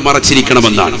അവയവങ്ങൾ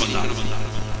മറച്ചിരിക്കണമെന്നാണ്.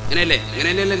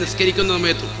 അങ്ങനെയല്ലേ നിസ്കരിക്കുന്ന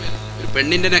സമയത്തും ഒരു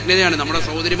പെണ്ണിന്റെ നഗ്നതയാണ്. നമ്മുടെ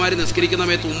സഹോദരിമാര് നിസ്കരിക്കുന്ന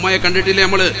സമയത്ത് ഉമ്മയെ കണ്ടിട്ടില്ലേ,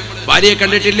 നമ്മള് ഭാര്യയെ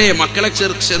കണ്ടിട്ടില്ലേ, മക്കളെ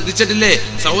ശ്രദ്ധിച്ചിട്ടില്ലേ,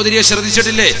 സഹോദരിയെ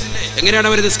ശ്രദ്ധിച്ചിട്ടില്ലേ? എങ്ങനെയാണ്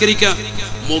അവർ നിസ്കരിക്കുക?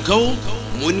 മുഖവും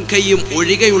മുൻകൈയും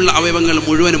ഒഴികെയുള്ള അവയവങ്ങൾ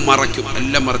മുഴുവനും മറയ്ക്കും,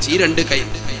 എല്ലാം മറച്ച്. ഈ രണ്ട്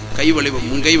കൈ വെളിവ്,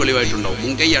 മുൻകൈ വെളിവായിട്ടുണ്ടാവും.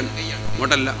 മുൻകൈയാണ്,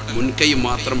 ഇങ്ങോട്ടല്ല, മുൻകൈ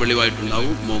മാത്രം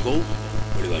വെളിവായിട്ടുണ്ടാവും, മുഖവും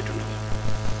വെളിവായിട്ടുണ്ടാവും.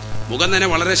 മുഖം തന്നെ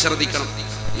വളരെ ശ്രദ്ധിക്കണം.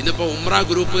 ഇന്നിപ്പോൾ ഉംറ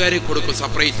ഗ്രൂപ്പുകാർ കൊടുക്കും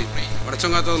സെപ്പറേറ്റ്,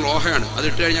 പടച്ചോങ്ങാത്തത് ലോഹയാണ്, അത്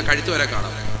ഇട്ട് കഴിഞ്ഞാൽ കഴുത്ത് വരെ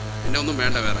കാണാം, പിന്നെ ഒന്നും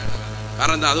വേണ്ട വേറെ.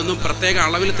 കാരണം എന്താ, അതൊന്നും പ്രത്യേക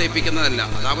അളവിൽ തേപ്പിക്കുന്നതല്ല,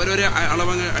 അത് അവരൊരു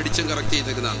അളവ് അടിച്ചും കറക്റ്റ്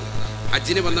ചെയ്തേക്കുന്നതാണ്.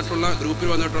 ഹജ്ജിന് വന്നിട്ടുള്ള ഗ്രൂപ്പിൽ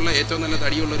വന്നിട്ടുള്ള ഏറ്റവും നല്ല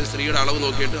തടിയുള്ള ഒരു സ്ത്രീയുടെ അളവ്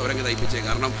നോക്കിയിട്ട് അവരങ്ങ് തയ്പ്പിച്ചേ.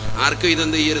 കാരണം ആർക്കും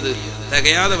ഇതെന്ത് ചെയ്യരുത്,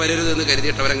 തികയാതെ വരരുതെന്ന്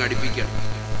കരുതിയിട്ട് അവരങ്ങ് അടുപ്പിക്കുകയാണ്.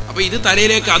 അപ്പോൾ ഇത്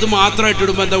തലയിലേക്ക് അത് മാത്രമായിട്ട്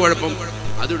ഇടുമ്പോൾ എന്താ കുഴപ്പം,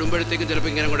 അത് ഇടുമ്പോഴത്തേക്കും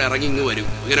ചിലപ്പോൾ ഇങ്ങനെ കൂടെ ഇറങ്ങി ഇങ്ങ് വരും,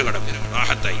 ഇങ്ങനെ കിടക്കും,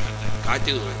 റാഹത്തായി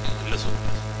കാറ്റ് നല്ല സുഖം.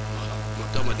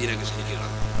 മക്ക മദീനയൊക്കെ ശരിക്കും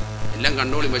കാണും, എല്ലാം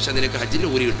കണ്ടോളി. പക്ഷെ നിനക്ക് ഹജ്ജിൻ്റെ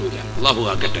ഊരി കിട്ടൂല. അള്ളാഹു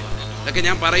ആക്കട്ടെ. ഇതൊക്കെ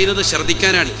ഞാൻ പറയുന്നത്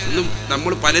ശ്രദ്ധിക്കാനാണ്. ഇന്നും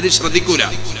നമ്മൾ പലരും ശ്രദ്ധിക്കൂല.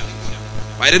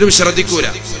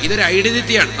 ഇതൊരു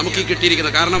ഐഡന്റിറ്റിയാണ് നമുക്ക് ഈ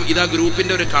കിട്ടിയിരിക്കുന്നത്. കാരണം ഇതാ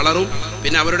ഗ്രൂപ്പിന്റെ ഒരു കളറും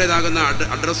പിന്നെ അവരുടേതാകുന്ന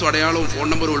അഡ്രസ്സും അടയാളവും ഫോൺ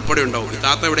നമ്പറും ഉൾപ്പെടെ ഉണ്ടാവും. ഈ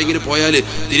താത്ത എവിടെയെങ്കിലും പോയാൽ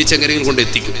തിരിച്ചെങ്ങനെയും കൊണ്ട്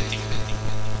എത്തിക്കും.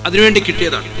 അതിനുവേണ്ടി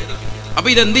കിട്ടിയതാണ്. അപ്പൊ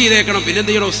ഇതെന്ത് ചെയ്തേക്കണം,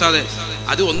 പിന്നെന്ത് ചെയ്യണം ഉസ്താദെ?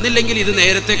 അത് ഒന്നില്ലെങ്കിൽ ഇത്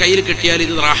നേരത്തെ കയ്യിൽ കിട്ടിയാൽ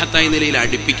ഇത് റാഹത്തായ നിലയിൽ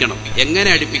അടുപ്പിക്കണം. എങ്ങനെ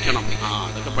അടുപ്പിക്കണം?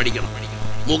 അതൊക്കെ പഠിക്കണം.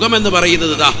 മുഖം എന്ന്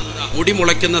പറയുന്നത് ഇതാ മുടി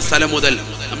മുളയ്ക്കുന്ന സ്ഥലം മുതൽ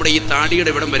നമ്മുടെ ഈ താടിയുടെ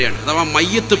ഇവിടം വരെയാണ്. അഥവാ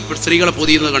മയ്യത്ത് സ്ത്രീകളെ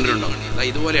പൊതിയുന്നത് കണ്ടിട്ടുണ്ടോ? അതാ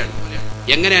ഇതുപോലെയാണ്.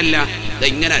 എങ്ങനെയല്ല,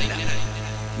 ഇങ്ങനെയല്ല.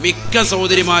 മിക്ക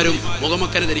സഹോദരിമാരും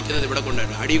മുഖമക്കനെ ധരിക്കുന്നത് ഇവിടെ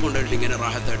കൊണ്ടാണ്, അടി കൊണ്ടുപോയിട്ട് ഇങ്ങനെ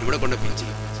റാഹത്തായിട്ട് ഇവിടെ കൊണ്ട് പിടിച്ചു.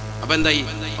 അപ്പൊ എന്തായി,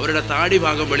 അവരുടെ താടി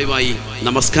ഭാഗം വെളിവായി,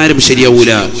 നമസ്കാരം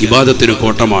ശരിയാവൂല, ഇബാദത്തിന്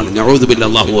കോട്ടമാണ്. നഊദു ബില്ലാഹി,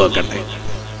 അല്ലാഹു ആക്കട്ടെ.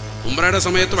 ഉംറയുടെ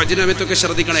സമയത്തും ഹജ്ജിന്റെ സമയത്തൊക്കെ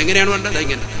ശ്രദ്ധിക്കണം. എങ്ങനെയാണ് വേണ്ടത്?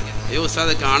 ഇങ്ങനെ. അയ്യോ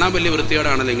ഉസ്താദ്, കാണാൻ വലിയ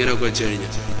വൃത്തികേടാണല്ലോ ഇങ്ങനെയൊക്കെ വെച്ച്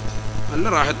കഴിഞ്ഞാൽ. നല്ല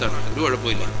റാഹത്താണ്, ഒരു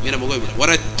കുഴപ്പമില്ല. ഇങ്ങനെ മുഖം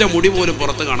ഒരൊറ്റ മുടി പോലും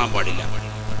പുറത്ത് കാണാൻ പാടില്ല,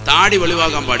 താടി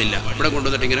വെളിവാകാൻ പാടില്ല. ഇവിടെ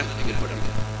കൊണ്ടുവന്നിട്ട് ഇങ്ങനെ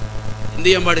എന്ത്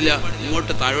ചെയ്യാൻ പാടില്ല,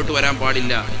 ഇങ്ങോട്ട് താഴോട്ട് വരാൻ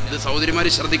പാടില്ല. ഇത് സഹോദരിമാർ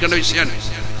ശ്രദ്ധിക്കേണ്ട വിഷയമാണ്.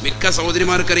 മിക്ക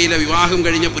സഹോദരിമാർക്കറിയില്ല. വിവാഹം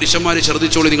കഴിഞ്ഞ പുരുഷന്മാരെ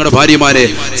ശ്രദ്ധിച്ചോളൂ, നിങ്ങളുടെ ഭാര്യമാരെ,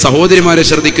 സഹോദരിമാരെ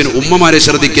ശ്രദ്ധിക്കും, ഉമ്മമാരെ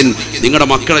ശ്രദ്ധിക്കും, നിങ്ങളുടെ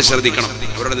മക്കളെ ശ്രദ്ധിക്കണം.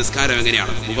 അവരുടെ നിസ്കാരം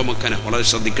എങ്ങനെയാണ്, മുഖമക്കനെ വളരെ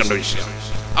ശ്രദ്ധിക്കേണ്ട വിഷയമാണ്.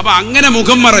 അപ്പൊ അങ്ങനെ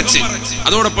മുഖം മറച്ച്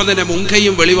അതോടൊപ്പം തന്നെ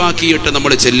മുൻകൈയും വെളിവാക്കിയിട്ട്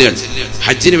നമ്മൾ ചെല്ലുകയാണ്.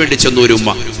 ഹജ്ജിന് വേണ്ടി ചെന്ന ഒരു ഉമ്മ,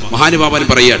 മഹാനുഭാവൻ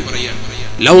പറയാൻ,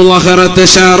 لو ظهرت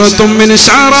شارة من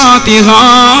شاراتها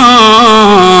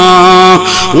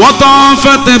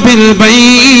وطافت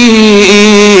بالبيت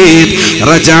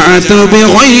رجعت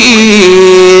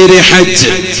بغير حج.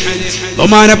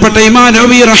 ബഹുമാനപ്പെട്ട ഇമാം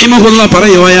നവവി റഹിമഹുല്ലാഹ്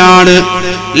പറയുകയാണ്,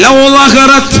 ലൗ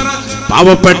ളഹറത്,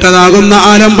 പാവപ്പെട്ടതാകുന്ന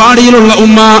ആലമ്പാടിയിലുള്ള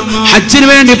ഉമ്മ ഹജ്ജിന്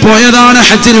വേണ്ടി പോയതാണ്.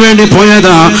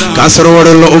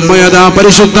 കാസർഗോഡുള്ള ഉമ്മയതാ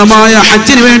പരിശുദ്ധമായ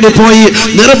ഹജ്ജിന് വേണ്ടി പോയി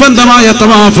നിർബന്ധമായ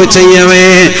തവാഫ് ചെയ്യവേ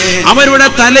അവരുടെ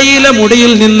തലയിലെ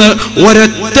മുടിയിൽ നിന്ന്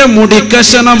ഒരൊറ്റ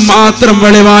മുടിക്കഷണം മാത്രം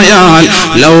വെളിവായാൽ,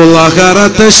 ലൗ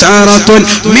ളഹറത് ശഅറത്തുൻ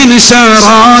മിൻ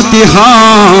ശഅറാതിഹാ,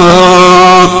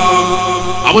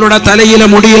 അവരുടെ തലയിലെ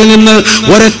മുടിയിൽ നിന്ന്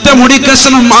ഒരൊറ്റ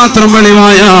മുടിക്കഷണം മാത്രം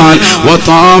വെളിവായാൽ,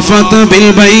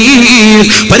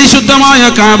 പരിശുദ്ധമായ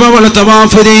കഅബ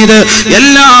തവാഫ് ചെയ്ത്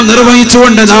എല്ലാം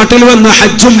നിർവഹിച്ചുകൊണ്ട് നാട്ടിൽ വന്ന്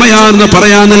ഹജ്ജുമ്മയാന്ന്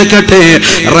പറയാൻ നിൽക്കട്ടെ,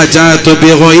 റജഅതു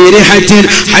ബിഗൈരി ഹജ്ജിൻ,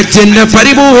 ഹജ്ജിന്റെ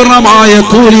പരിപൂർണമായ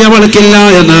കൂലി അവൾക്കില്ല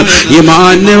എന്ന്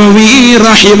ഇമാം നവവി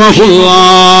റഹിമഹുല്ലാഹ്.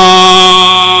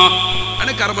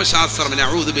 കർമ്മശാസ്ത്രം,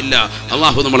 നഊദു ബില്ലാഹ്,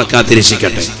 അല്ലാഹു നമ്മളെ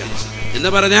കാത്തിരക്ഷിക്കട്ടെ. എന്ന്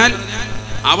പറഞ്ഞാൽ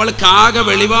അവൾക്ക് ആകെ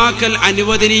വെളിവാക്കൽ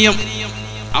അനുവദനീയം.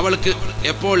 അവൾക്ക്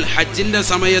എപ്പോൾ ഹജ്ജിന്റെ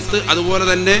സമയത്ത് അതുപോലെ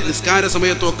തന്നെ നിസ്കാര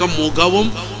സമയത്തും ഒക്കെ മുഖവും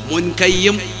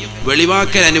മുൻകൈയും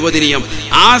വെളിവാക്കൽ അനുവദനീയം.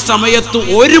 ആ സമയത്ത്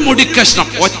ഒരു മുടിക്കഷ്ണം,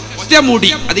 ഒറ്റ മുടി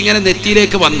അതിങ്ങനെ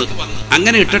നെറ്റിയിലേക്ക് വന്ന്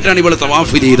അങ്ങനെ ഇട്ടിട്ടാണ് ഇവൾ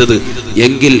തവാഫ് ചെയ്തത്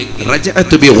എങ്കിൽ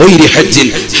റജഅതു ബിഗൈരി ഹജ്ജിൻ,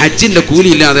 ഹജ്ജിന്റെ കൂലി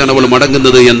ഇല്ലാതെയാണ് അവൾ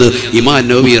മടങ്ങുന്നത് എന്ന് ഇമാം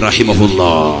നവവി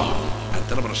റഹിമഹുല്ലാഹ്.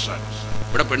 അത്ര പ്രശ്നമാണ്.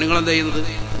 ഇവിടെ പെണ്ണുങ്ങൾ എന്താ ചെയ്യുന്നത്,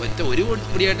 ഒറ്റ ഒരു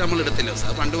മുടിയായിട്ട് നമ്മൾ എടുത്തില്ല.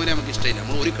 അത് പണ്ട് പോലെ നമുക്ക് ഇഷ്ടമില്ല.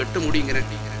 നമ്മൾ ഒരു കെട്ട് മുടി ഇങ്ങനെ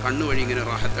കണ്ണു വഴി ഇങ്ങനെ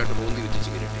റാഹത്തായിട്ട് തോന്നി വെച്ചിട്ട്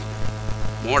ഇങ്ങനെ ഇട്ടേ,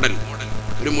 മോഡൽ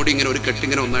ഒരു മുടി ഇങ്ങനെ ഒരു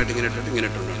കെട്ടിങ്ങനെ ഒന്നായിട്ട് ഇങ്ങനെ ഇട്ടിട്ട് ഇങ്ങനെ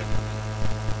ഇട്ടുണ്ട്.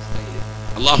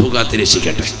 അള്ളാഹു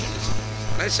കാത്തിരക്ഷിക്കട്ടെ.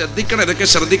 ശ്രദ്ധിക്കണം, ഇതൊക്കെ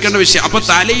ശ്രദ്ധിക്കേണ്ട വിഷയം. അപ്പൊ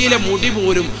തലയിലെ മുടി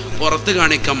പോലും പുറത്ത്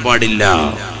കാണിക്കാൻ പാടില്ല,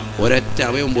 ഒരൊറ്റ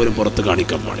അവയവം പോലും പുറത്ത്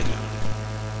കാണിക്കാൻ പാടില്ല.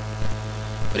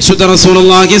 പരിശുദ്ധ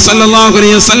റസൂലുള്ളാഹി സ്വല്ലല്ലാഹു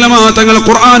അലൈഹി വസല്ലമ തങ്ങൾ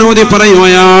ഖുർആൻ ഓതി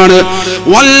പറയുകയാണ്,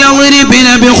 വല്ലദ്രിബിന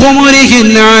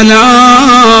ബിഖുമുരിഹിന്ന അലാ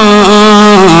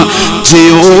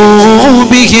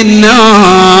ജിയൂബിഹിന്ന,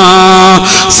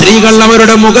 സ്ത്രീകൾ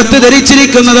അവരുടെ മുഖത്ത്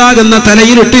ധരിച്ചിരിക്കുന്നതാകുന്ന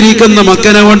തലയിലിട്ടിരിക്കുന്ന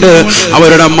മക്കന കൊണ്ട്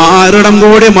അവരുടെ മാറിടം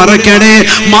കൂടി മറയ്ക്കണേ,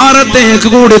 മാറത്തേക്ക്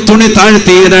കൂടി തുണി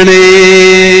താഴ്ത്തിയിടണേ.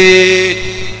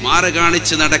 മാറ്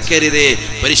കാണിച്ച് നടക്കരുതേ.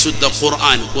 പരിശുദ്ധ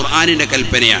ഖുർആൻ, ഖുർആനിന്റെ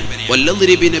കൽപ്പനയാണ്.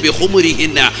 വല്ലദ്രിബിന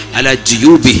ബിഖുമുരിഹിന്ന അലാ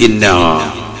ജിയൂബിഹിന്ന.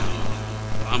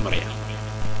 ഖുർആൻ പറയാം,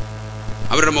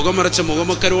 അവരുടെ മുഖം മറച്ച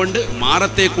മുഖമക്കർ കൊണ്ട്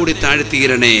മാറത്തെ കൂടി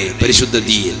താഴ്ത്തിയിരണേ. പരിശുദ്ധ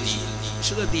ദീൻ,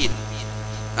 പരിശുദ്ധ ദീൻ.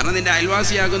 കാരണം നിന്റെ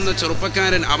അയൽവാസിയാകുന്ന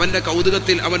ചെറുപ്പക്കാരൻ അവന്റെ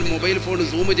കൗതുകത്തിൽ അവൻ മൊബൈൽ ഫോൺ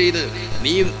സൂം ചെയ്ത്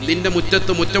നീ നിന്റെ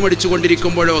മുറ്റത്ത് മുറ്റമടിച്ചു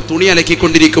കൊണ്ടിരിക്കുമ്പോഴോ തുണി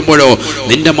അലക്കിക്കൊണ്ടിരിക്കുമ്പോഴോ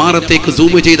നിന്റെ മാറത്തേക്ക്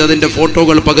സൂം ചെയ്ത് അതിന്റെ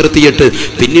ഫോട്ടോകൾ പകർത്തിയിട്ട്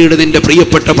പിന്നീട് നിന്റെ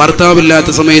പ്രിയപ്പെട്ട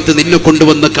ഭർത്താവില്ലാത്ത സമയത്ത് നിന്നെ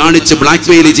കൊണ്ടുവന്ന് കാണിച്ച്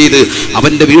ബ്ലാക്ക്മെയിൽ ചെയ്ത്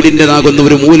അവന്റെ വീടിൻ്റെതാകുന്ന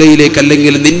ഒരു മൂലയിലേക്ക്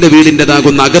അല്ലെങ്കിൽ നിന്റെ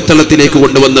വീടിൻ്റെതാകുന്ന അകത്തളത്തിലേക്ക്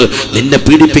കൊണ്ടുവന്ന് നിന്നെ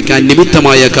പീഡിപ്പിക്കാൻ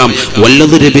നിമിത്തമായേക്കാം.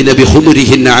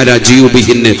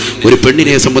 ഒരു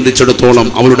പെണ്ണിനെ സംബന്ധിച്ചിടത്തോളം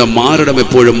അവളുടെ മാറിടം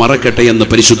എപ്പോഴും മറക്കട്ടെ എന്ന്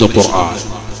പരിശുദ്ധ ഖുർആൻ.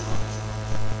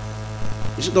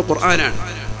 വിശുദ്ധ ഖുർആനാണ്.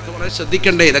 വളരെ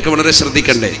ശ്രദ്ധിക്കണ്ടേ, ഇതൊക്കെ വളരെ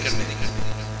ശ്രദ്ധിക്കണ്ടേ.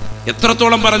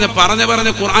 എത്രത്തോളം പറഞ്ഞ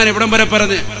ഖുർആൻ എവിടം വരെ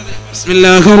പറഞ്ഞ്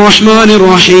ബിസ്മില്ലാഹിർ റഹ്മാനിർ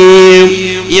റഹീം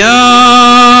യാ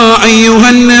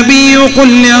അയ്യുഹൻ നബിയ്യു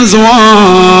ഖുൽ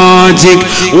ലിഅസ്വാജിക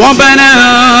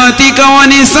വബനാതിക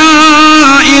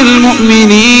വനിസാഇൽ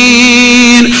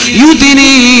മുഅ്മിനീൻ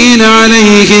യുദ്നീന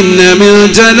അലൈഹിന്ന മിൻ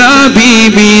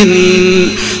ജലാബീബിൻ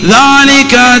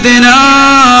ذلك أدنى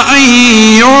أن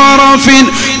يعرفن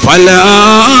فلا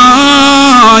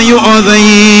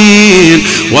يؤذين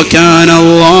وكان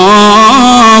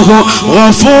الله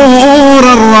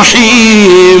غفورا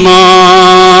رحيما.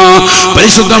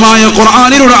 പരിശുദ്ധമായ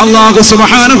ഖുർആനിലൂടെ അല്ലാഹു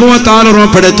സുബ്ഹാനഹു വ തആല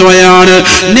ഉറപ്പെടുത്തുകയാണ്,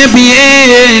 നബിയേ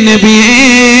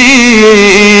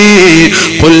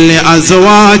ഖുൽ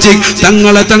ലിഅസ്വാജിക്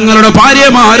തങ്ങളുടെ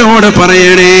ഭാര്യമാരോട്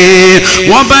പറയണേ,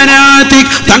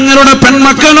 വബനാതിക് തങ്ങളുടെ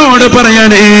പെൺമക്കളോട്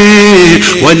പറയണേ,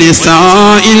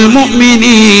 വനിസാഇൽ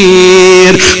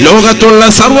മുഅ്മിനീൻ ലോകത്തുള്ള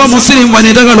സർവ്വ മുസ്ലിം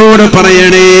വനിതകളോട്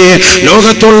പറയണേ,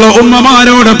 ലോകത്തുള്ള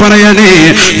ഉമ്മമാരോട് പറയണേ,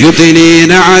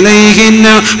 യുദ്നീന അലൈഹിന്ന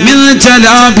മിൻ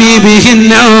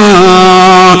ജലാബീബിഹിന്ന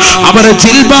അവർ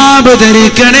ജിൽബാബ്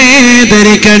ധരിക്കണേ.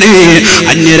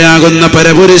 അന്യരാകുന്ന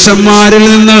പരപുരുഷന്മാരിൽ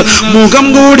നിന്ന് മുഖം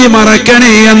കൂടി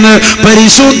മറക്കണേ എന്ന്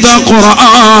പരിശുദ്ധ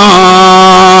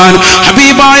ഖുർആൻ.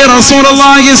 ഹബീബായ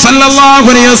റസൂലുള്ളാഹി സ്വല്ലല്ലാഹു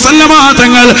അലൈഹി വസല്ലമ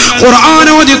തങ്ങൾ ഖുർആൻ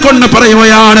ഓതിക്കൊണ്ട്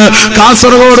പറയുകയാണ്,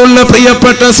 കാസർഗോഡുള്ള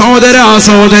പ്രിയപ്പെട്ട സഹോദരാ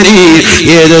സഹോദരി,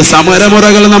 ഏത്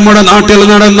സമരമുറകൾ നമ്മുടെ നാട്ടിൽ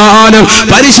നടന്നാലും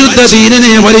പരിശുദ്ധ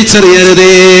ദീനിനെ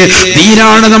വലിച്ചെറിയരുതേ.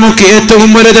 ദീനാണ് നമുക്ക് ഏറ്റവും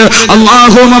വലുത്.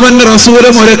 അല്ലാഹുവും അവന്റെ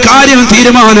റസൂലും ഒരു കാര്യം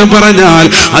തീരുമാനം പറഞ്ഞാൽ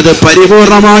അത്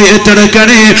പരിപൂർണമായി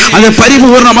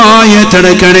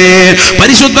ഏറ്റെടുക്കണേ,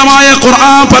 പരിശുദ്ധമായ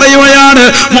ഖുർആൻ പറയുകയാണ്,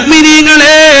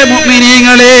 മുഅ്മിനീങ്ങളെ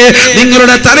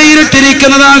നിങ്ങളുടെ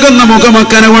തലയിലിട്ടിരിക്കുന്നതാകുന്ന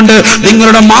മുഖമക്കന കൊണ്ട്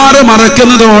നിങ്ങളുടെ മാറ്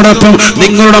മറക്കുന്നതോടൊപ്പം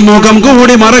നിങ്ങളുടെ മുഖം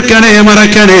കൂടി മറക്കണേ.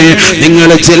 നിങ്ങൾ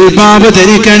ജിൽബാബ്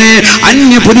ധരിക്കണേ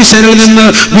അന്യ പുരുഷനിൽ നിന്ന്.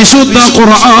 വിശുദ്ധ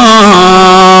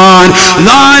ഖുർആൻ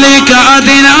ذلك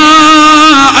أدنى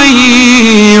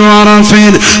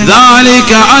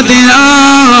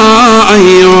أن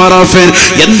يعرفن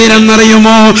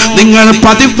എന്തിനെന്നറിയുമോ? നിങ്ങൾ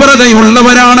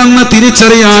പതിവ്രതയുള്ളവരാണെന്ന്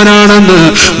തിരിച്ചറിയാനാണെന്ന്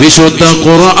വിശുദ്ധ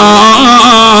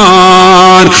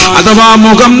ഖുർആൻ. അഥവാ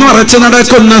മുഖം മറച്ചു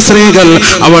നടക്കുന്ന സ്ത്രീകൾ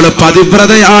അവൾ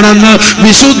പതിവ്രതയാണെന്ന്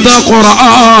വിശുദ്ധ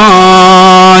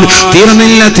ഖുർആൻ.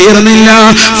 തീർന്നില്ല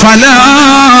ഫലാ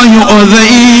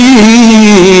യുഅ്ദീൻ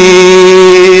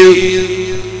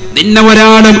നിന്നെ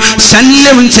ഒരാളും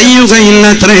ശല്യം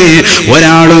ചെയ്യുകയില്ലത്രേ,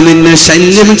 ഒരാളും നിന്നെ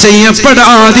ശല്യം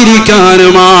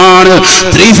ചെയ്യപ്പെടാതിരിക്കാനുമാണ്.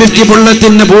 350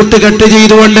 ബുള്ളറ്റിന്റെ ബൂട്ട് കെട്ട്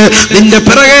ചെയ്തുകൊണ്ട് നിന്റെ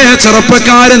പിറകെ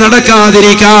ചെറുപ്പക്കാര്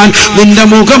നടക്കാതിരിക്കാൻ നിന്റെ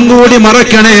മുഖം കൂടി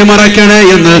മറക്കണേ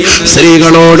എന്ന്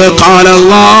സ്ത്രീകളോട്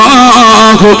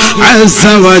ഖാലല്ലാഹു അസ്സ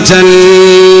വജൽ.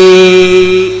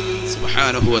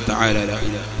 സുബ്ഹാനഹു വ തആല.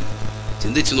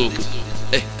 ചിന്തിച്ചു നോക്ക്,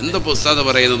 എന്താ ഉസ്താദ്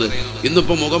പറയുന്നത്?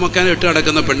 ഇന്നിപ്പോ മുഖമക്കാൻ ഇട്ട്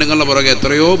നടക്കുന്ന പെണ്ണുങ്ങളുടെ പുറകെ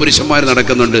എത്രയോ പുരുഷന്മാർ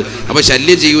നടക്കുന്നുണ്ട്. അപ്പൊ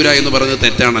ശല്യം ചെയ്യൂല എന്ന് പറഞ്ഞത്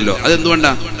തെറ്റാണല്ലോ.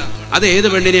 അതെന്തുകൊണ്ടാ? അത് ഏത്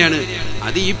പെണ്ണിനെയാണ്?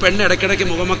 അത് ഈ പെണ്ണ് ഇടയ്ക്കിടയ്ക്ക്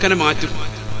മുഖമക്കനെ മാറ്റും,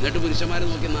 എന്നിട്ട് പുരുഷന്മാരെ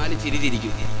നോക്കി 4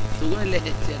 ചിരിച്ചിരിക്കും. സുഖമല്ലേ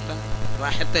ചേട്ടാ,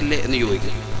 റാഹത്തല്ലേ എന്ന്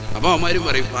ചോദിക്കും. അപ്പൊ അവന്മാരും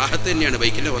പറയും റാഹത്ത് തന്നെയാണ്,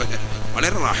 ബൈക്കിന്റെ പുറകെ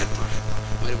വളരെ റാഹത്ത്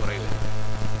അവര് പറയും.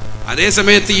 അതേ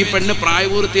സമയത്ത് ഈ പെണ്ണ്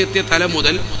പ്രായപൂർത്തി എത്തിയ തല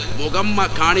മുതൽ മുഖം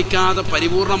കാണിക്കാതെ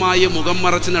പരിപൂർണമായി മുഖം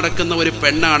മറച്ച് നടക്കുന്ന ഒരു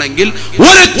പെണ്ണാണെങ്കിൽ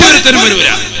ഒരൊറ്റൊരുത്തരും വരൂല,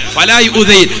 ഫലാ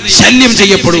യുഅ്ദീൻ ശല്യം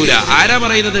ചെയ്യപ്പെടൂല. ആരാ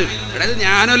പറയുന്നത്? അതായത്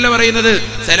ഞാനല്ല പറയുന്നത്,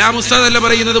 സലാം ഉസ്താദ് അല്ല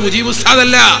പറയുന്നത്, മുജീബ് ഉസ്താദ്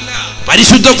അല്ല,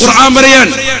 പരിശുദ്ധ ഖുർആൻ പറയാൻ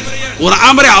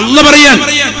അല്ലാഹ് പറയാൻ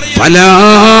ഫലാ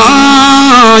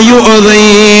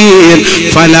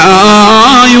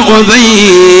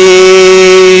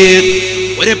യുഅ്ദീൻ.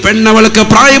 ഒരു പെണ്ണവൾക്ക്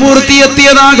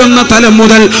പ്രായപൂർത്തിയെത്തിയതാകുന്ന തലം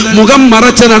മുതൽ മുഖം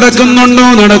മറച്ച്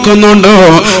നടക്കുന്നുണ്ടോ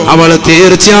അവൾ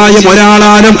തീർച്ചയായും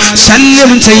ഒരാളാലും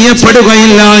ശല്യം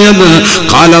ചെയ്യപ്പെടുകയില്ല എന്ന്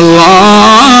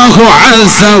ഖാലല്ലാഹു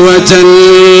അസ്സ വജൽ.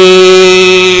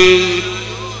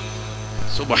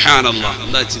 സുബ്ഹാനല്ലാഹ്.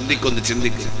 എന്താ ചിന്തിക്ക്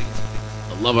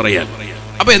അല്ലാഹ് പറയാൻ.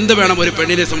 അപ്പൊ എന്ത് വേണം ഒരു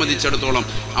പെണ്ണിനെ സംബന്ധിച്ചിടത്തോളം?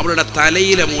 അവളുടെ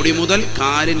തലയിലെ മുടി മുതൽ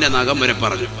കാലിന്റെ നഖം വരെ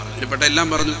പറഞ്ഞു, ഇതിൽപ്പെട്ട എല്ലാം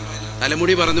പറഞ്ഞു.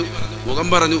 തലമുടി പറഞ്ഞു, മുഖം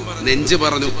പറഞ്ഞു, നെഞ്ച്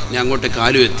പറഞ്ഞു, ഞാൻ അങ്ങോട്ട്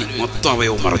കാലും എത്തി, മൊത്തം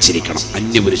അവയവും മറച്ചിരിക്കണം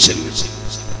അന്യപുരുഷൻ.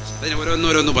 അതിന്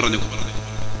ഓരോന്നോരോന്ന് പറഞ്ഞു.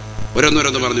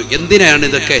 എന്തിനാണ്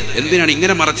ഇതൊക്കെ? എന്തിനാണ്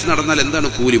ഇങ്ങനെ മറച്ചു നടന്നാൽ എന്താണ്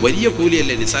കൂലി? വലിയ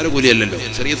കൂലിയല്ലേ, നിസാര കൂലിയല്ലല്ലോ,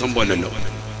 ചെറിയ സംഭവമല്ലല്ലോ.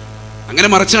 അങ്ങനെ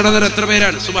മറച്ചു നടന്നവർ എത്ര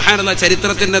പേരാണ്? സുബ്ഹാനല്ലാഹ്,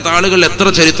 ചരിത്രത്തിന്റെ താളുകളിൽ എത്ര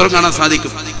ചരിത്രം കാണാൻ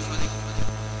സാധിക്കും?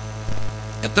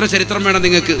 എത്ര ചരിത്രം വേണം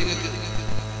നിങ്ങൾക്ക്?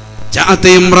 جاءت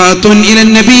امرأة إلى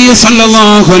النبي صلى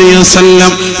الله عليه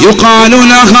وسلم يقال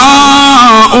لها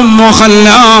أم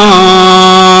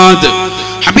خلاد.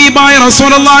 ഹബീബായ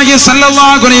റസൂലുള്ളാഹി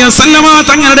സ്വല്ലല്ലാഹു അലൈഹി വസല്ലമ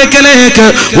തങ്ങളുടെ അടുക്കലേക്ക്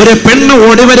ഒരു പെണ്ണ്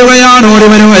ഓടി വരുകയാണ്.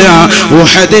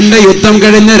 ഉഹദിന്റെ യുദ്ധം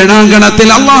കഴിഞ്ഞ രണാങ്കണത്തിൽ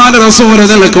അല്ലാഹുവിന്റെ റസൂൽ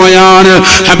നിൽക്കുകയാണ്.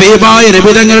 ഹബീബായ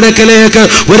നബി തങ്ങളുടെ അടുക്കലേക്ക്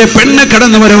ഒരു പെണ്ണ്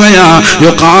കടന്നു വരുകയാണ്.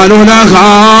 യുഖാലു ലഹാ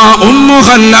ഉമ്മു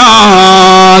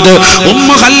ഖല്ലാദ്.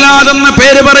 ഉമ്മു ഖല്ലാദ് എന്ന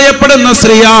പേര് പറയപ്പെടുന്ന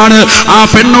സ്ത്രീയാണ്. ആ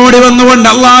പെണ്ണോടി വന്നുകൊണ്ട്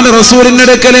അല്ലാഹുവിന്റെ റസൂലിന്റെ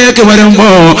അടുക്കലേക്ക് വരുമ്പോ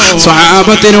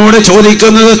സ്വഹാബത്തിനോട്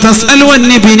ചോദിക്കുന്നത്, തസ്അലു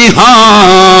അന്നി ബിനിഹാ,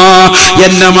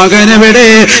 എന്റെ മകനെവിടെ,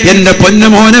 എന്റെ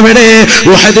പൊന്നുമോനെവിടെ?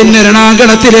 ഉഹദിന്റെ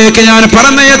രണാങ്കണത്തിലേക്ക് ഞാൻ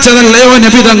പറഞ്ഞയച്ചതല്ലയോ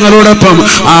നബി തങ്ങളോടൊപ്പം,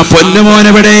 ആ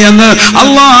പൊന്നുമോനെവിടെ എന്ന്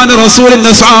അല്ലാഹുവിന്റെ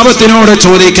റസൂലിന്റെ സ്വഹാബത്തിനോട്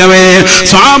ചോദിക്കവേ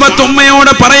സ്വഹാബത്ത്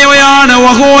ഉമ്മയോട് പറയുകയാണ്,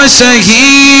 വഹുവ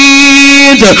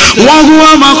ശഹീദ് വഹുവ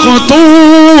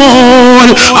മഖ്തൂൽ.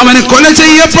 അവൻ കൊല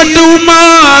ചെയ്യപ്പെട്ടു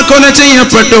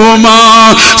ഉമ്മ,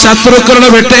 ശത്രുക്കളുടെ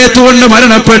വെട്ടേറ്റുകൊണ്ട്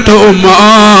മരണപ്പെട്ടു ഉമ്മ.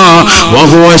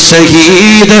 വഹുവ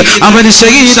ശഹീദ്, അവൻ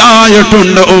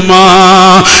ഷഹീദായിട്ടുണ്ട് ഉമ്മ.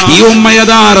 ഈ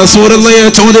ഉമ്മയതാ റസൂലുള്ളാഹിയെ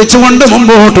ചോദിച്ചുകൊണ്ട്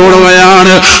മുമ്പോട്ട്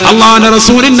ഓടുകയാണ്. അല്ലാഹുവിന്റെ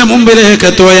റസൂലിന്റെ മുമ്പിലേക്ക്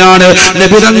എത്തുകയാണ്.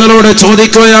 നബി തങ്ങളോട്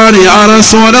ചോദിക്കുകയാണ്, യാ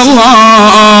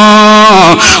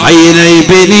റസൂലല്ലാഹ് അയ്ന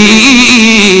ഇബ്നി.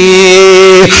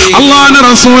 അല്ലാഹുവിന്റെ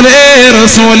റസൂലേ,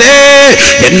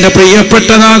 എന്റെ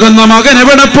പ്രിയപ്പെട്ടതാകുന്ന മകൻ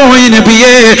എവിടെ പോയി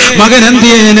നബിയേ? മകൻ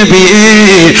എന്തിയേ നബിയേ?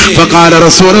 ഫഖാല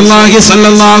റസൂലുള്ളാഹി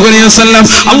സ്വല്ലല്ലാഹു അലൈഹി വസല്ലം,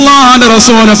 അല്ലാഹുവിന്റെ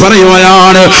റസൂൽ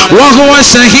പറയുകയാണ്, വഹുവ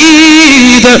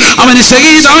ഷഹീദ്, അവന്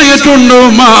ഷഹീദായിട്ടുണ്ട്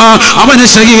ഉമ്മ, അവന്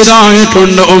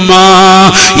ഷഹീദായിട്ടുണ്ട് ഉമ്മ.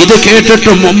 ഇത്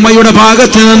കേട്ടിട്ടും ഉമ്മയുടെ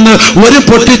ഭാഗത്ത് നിന്ന് ഒരു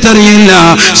പൊട്ടിത്തെറിയില്ല.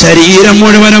 ശരീരം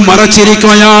മുഴുവനും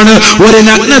മറച്ചിരിക്കുകയാണ്. ഒരു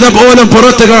നഗ്നത പോലും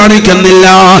പുറത്ത് കാണിക്കുന്നില്ല.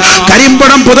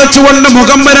 കരിമ്പടം പുതച്ചുകൊണ്ട്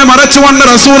മുഖം വരെ മറച്ചുകൊണ്ട്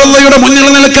റസൂലുള്ളാഹിയുടെ മുന്നിൽ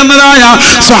നിൽക്കുന്നതായ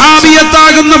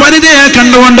സ്വഹാബിയത്താകുന്ന വനിതയെ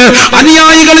കണ്ടുകൊണ്ട്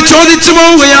അനുയായികൾ ചോദിച്ചു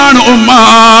പോവുകയാണ്, ഉമ്മ,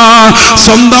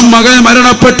 സ്വന്തം മകൻ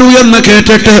മരണപ്പെട്ടു എന്ന്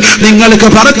കേട്ടിട്ട് നിങ്ങൾക്ക്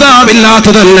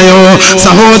ഭർത്താവില്ലാത്തതല്ലയോ,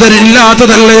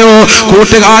 സഹോദരനില്ലാത്തതല്ലയോ,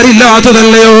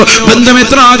 കൂട്ടുകാരില്ലാത്തതല്ലയോ,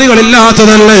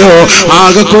 ബന്ധുമിത്രാദികളില്ലാത്തതല്ലയോ?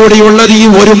 ആകെ കൂടിയുള്ളത് ഈ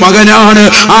ഒരു മകനാണ്.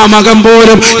 ആ മകൻ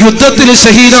പോലും യുദ്ധത്തിൽ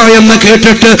ഷഹീദായെന്ന്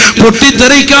കേട്ടിട്ട്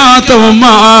പൊട്ടിത്തെറിക്കാത്ത ഉമ്മ,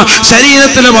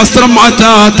 ശരീരത്തിലെ വസ്ത്രം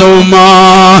മാറ്റാത്ത ഉമ്മ.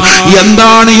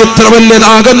 എന്താണ് ഇത്ര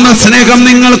വലിയതാകുന്ന സ്നേഹം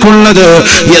നിങ്ങൾക്കുള്ളത്?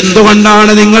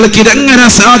 എന്തുകൊണ്ടാണ് നിങ്ങൾക്ക് ഇതെങ്ങനെ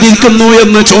സാധിക്കുന്നു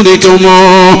എന്ന് ചോദിക്കുമോ?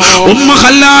 ഉമ്മ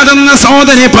ഖല്ലാദ് എന്ന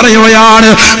സഹോദരി പറയുകയാണ്,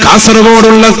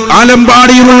 കാസർഗോഡുള്ള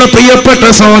ആലമ്പാടിയിലുള്ള പ്രിയപ്പെട്ട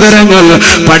സഹോദരങ്ങൾ,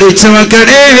 പഠിച്ചു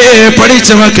വെക്കണേ.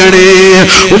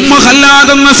 ഉമ്മ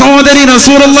ഖല്ലാദ് എന്ന സഹോദരി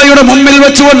റസൂലുള്ളാഹിയുടെ മുമ്പിൽ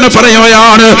വെച്ചുകൊണ്ട്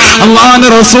പറയുകയാണ്, അല്ലാഹുവിന്റെ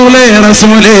റസൂലേ,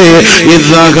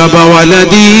 ഇദ്ദഹബ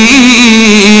വലദീ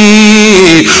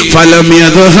ഫലം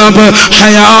യദ്ഹബ്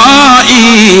ഹയാഇ.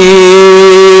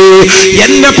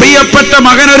 എന്റെ പ്രിയപ്പെട്ട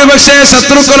മകൻ ഒരു പക്ഷേ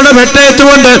ശത്രുക്കളുടെ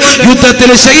വെട്ടേറ്റുകൊണ്ട് യുദ്ധത്തിൽ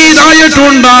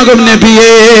ഷഹീദായിട്ടുണ്ടാകും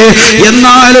നബിയേ.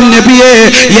 എന്നാലും നബിയേ,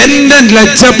 എന്റെ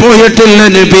ലജ്ജ പോയിട്ടില്ല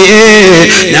നബിയേ.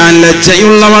 ഞാൻ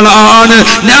ലജ്ജയുള്ളവളാണ്.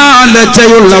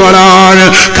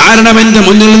 കാരണം എന്റെ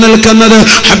മുന്നിൽ നിൽക്കുന്നത്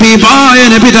ഹബീബായ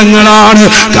നബി തങ്ങളാണ്.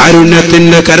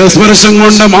 കാരുണ്യത്തിന്റെ കരസ്പർശം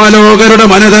കൊണ്ട് മാലോകരുടെ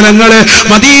മനതലങ്ങളെ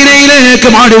മദീനയിലേക്ക്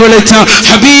മാടി വിളിച്ച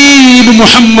ഹബീബ്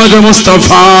മുഹമ്മദ് മുസ്തഫ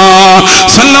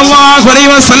സല്ലല്ലാഹു അലൈഹി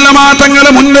വസല്ലമ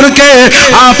തങ്ങളെ മുന്നിൽക്ക്,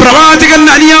 ആ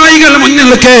പ്രവാചകന്റെ അനുയായികൾ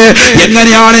മുന്നിൽക്ക്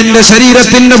എങ്ങനെയാണ് എന്റെ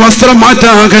ശരീരത്തിന്റെ വസ്ത്രം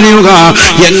മാറ്റാൻ കഴിയുക?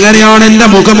 എങ്ങനെയാണ് എന്റെ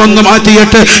മുഖമൊന്ന്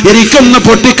മാറ്റിയിട്ട് എനിക്കൊന്ന്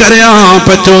പൊട്ടിക്കരയാൻ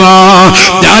പറ്റുക?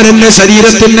 ഞാൻ എന്റെ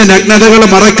ശരീരത്തിന്റെ നഗ്നതകൾ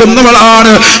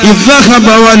മറക്കുന്നവളാണ്. ഇദ്ദഹബ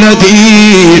വലദീ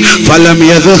ഫലം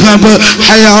യദ്ഹബ്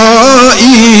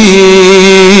ഹയാഇ.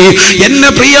 എന്റെ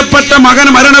പ്രിയപ്പെട്ട മകൻ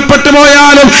മരണപ്പെട്ടു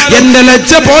പോയാലും എന്റെ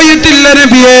ലജ്ജ പോയിട്ടില്ല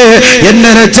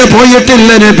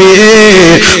നബിയേ,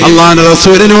 അല്ലാഹുവിന്റെ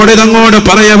റസൂലിനോട് ഇതങ്ങോട്ട്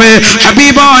പറയവേ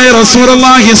ഹബീബായ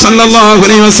റസൂലുള്ളാഹി സ്വല്ലല്ലാഹു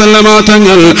അലൈഹി വസല്ലമ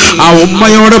തങ്ങൾ ആ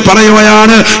ഉമ്മയോട്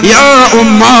പറയുകയാണ്, യാ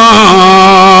ഉമ്മ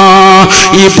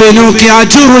ഇബ്നുകി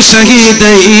അജ്റു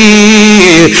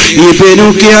ഷഹീദൈൻ.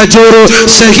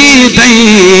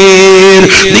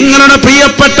 നിങ്ങളുടെ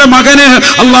പ്രിയപ്പെട്ട പ്രിയപ്പെട്ട മകന്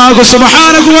അല്ലാഹു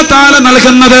സുബ്ഹാനഹു വ തആല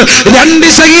നൽകുന്നത് 2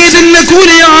 ഷഹീദിന്റെ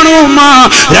കൂലിയാണ് ഉമ്മ,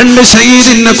 2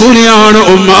 ഷഹീദിന്റെ കൂലിയാണ്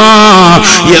ഉമ്മ.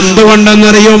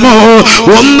 എന്തുകൊണ്ടെന്നറിയുമോ?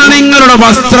 ഒന്ന്, നിങ്ങളുടെ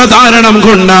വസ്ത്രധാരണം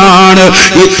കൊണ്ടാണ്.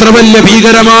 ഇത്ര വലിയ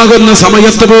ഭീകരമാകുന്ന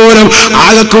സമയത്ത് പോലും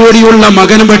ആകെക്കൂടിയുള്ള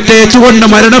മകൻ വെട്ടേറ്റുകൊണ്ട്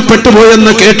മരണപ്പെട്ടു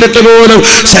പോയെന്ന് കേട്ടിട്ട് പോലും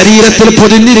ശരീരത്തിൽ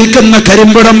പൊതിഞ്ഞിരിക്കുന്ന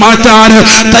കരിമ്പടം മാറ്റാൻ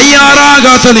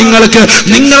തയ്യാറാകാത്ത നിങ്ങൾക്ക്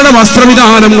നിങ്ങളുടെ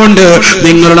വസ്ത്രവിധാനം കൊണ്ട്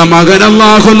നിങ്ങളുടെ മകൻ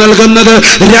അല്ലാഹു നൽകുന്നത്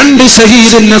 2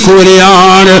 ഷഹീദിന്റെ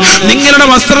കൂലിയാണ്. നിങ്ങളുടെ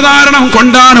വസ്ത്രധാരണം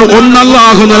കൊണ്ടാണ് ഒന്ന്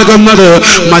അല്ലാഹു നൽകുന്നത്,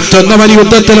 മറ്റൊന്നവൻ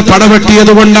യുദ്ധത്തിൽ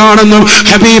പടവെട്ടിയത് കൊണ്ടാണെന്നും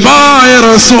ഹബീബായ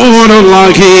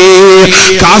റസൂലുള്ളാഹി.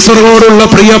 കാസർഗോഡുള്ള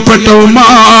പ്രിയപ്പെട്ട ഉമ്മ,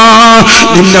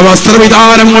 നിന്റെ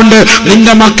വസ്ത്രവിധാനം കൊണ്ട്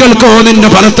നിന്റെ മക്കൾക്കോ നിന്റെ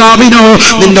ഭർത്താവിനോ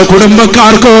നിന്റെ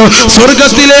കുടുംബക്കാർക്കോ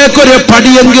സ്വർഗത്തിലേക്കൊരു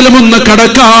പടിയെങ്കിലും ഒന്ന്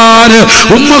കടക്കാൻ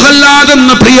ഉമ്മ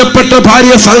ഖല്ലാദെന്ന പ്രിയപ്പെട്ട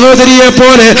ഭാര്യ സഹോദരിയെ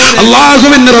പോലെ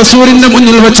അല്ലാഹുവിന്റെ റസൂലിന്റെ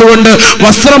മുന്നിൽ വെച്ചുകൊണ്ട്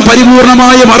വസ്ത്രം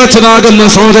പരിപൂർണമായി മറച്ചതാകുന്ന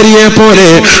സഹോദരിയെ പോലെ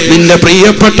നിന്റെ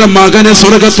പ്രിയപ്പെട്ട മകന്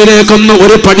സ്വർഗത്തിലേക്കൊന്ന്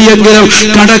ഒരു പടിയെങ്കിലും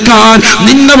കടക്കാൻ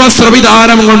നിന്റെ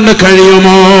വസ്ത്രവിധാനം കൊണ്ട്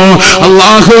കഴിയുമോ?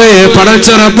 അല്ലാഹുവേ, പടച്ച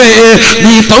റബ്ബേ,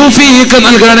 നീ തൗഫീഖ്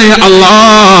നൽകണേ അല്ലാ,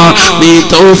 നീ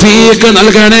തൗഫീഖ്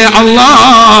നൽകണേ അല്ലാ.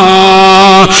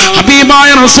 ഹബീബായ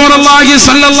റസൂലുള്ളാഹി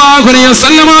സ്വല്ലല്ലാഹു അലൈഹി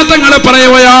വസല്ലമ തങ്ങൾ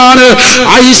പറയുകയാണ്,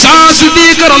 ആയിഷ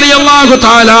സിദ്ദീഖ റളിയല്ലാഹു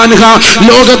തആല അൻഹ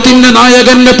ലോകത്തിന്റെ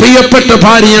നായകന്റെ പ്രിയപ്പെട്ട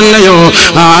ഭാര്യയല്ലയോ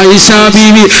ആയിഷ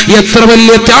ബീവി? എത്ര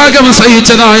വലിയ ത്യാഗം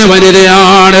സഹിച്ചതായ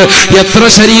വനിതയാണ്, എത്ര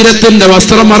ശരീരത്തിന്റെ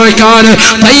വസ്ത്രം മറയ്ക്കാൻ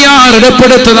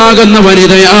തയ്യാറെടുപ്പെടുത്തതാകുന്ന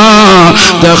വനിതയാ.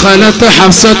 ദഖലത്ത്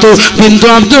ഹഫ്സത്തു ബിൻതു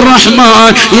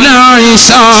അബ്ദുറഹ്മാൻ ഇലാ ആയിഷ.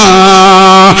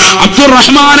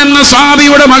 അബ്ദുറഹ്മാൻ എന്ന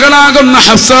സ്വഹാബിയുടെ മകളാകുന്ന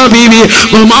ഹഫ്സ ബീവി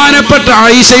ബഹുമാനപ്പെട്ട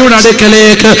ആയിഷയുടെ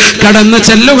അടുക്കലേക്ക് കടന്നു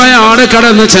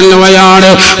ചെല്ലുകയാണ്.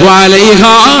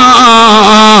 വലൈഹാ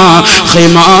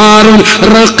ഖിമാറുൻ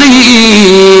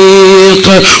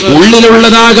റഖീഖ്,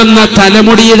 ഉള്ളിലുള്ളതാകുന്ന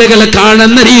തലമുടിയിഴകൾ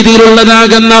കാണുന്ന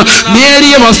രീതിയിലുള്ളതാകുന്ന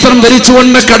നേരിയ വസ്ത്രം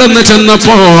ധരിച്ചുകൊണ്ട് കടന്നു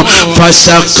ചെന്നപ്പോ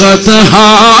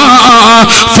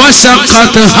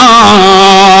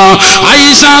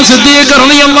ആയിഷ സിദ്ദീഖ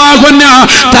റളിയല്ലാഹു അൻഹ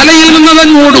തലയിൽ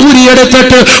നിന്നതങ്ങോട്ട്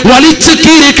ഊരിയെടുത്തിട്ട് വലിച്ചു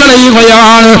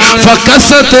കീറിക്കളയുകയാണ്.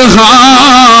 ഫകസത്ഹാ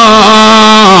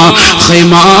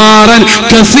ഖിമാറൻ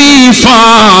കസീഫാ,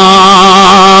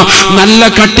 നല്ല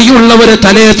കട്ടിയുള്ള ഒരു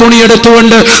തലേ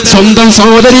തുണിയെടുത്തുകൊണ്ട് സ്വന്തം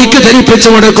സഹോദരിക്ക് ധരിപ്പിച്ചു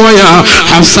കൊടുക്കുകയാ,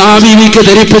 ഹഫ്സാ ബീവിക്ക്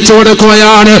ധരിപ്പിച്ചു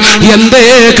കൊടുക്കുകയാണ്. എന്തേ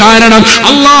കാരണം?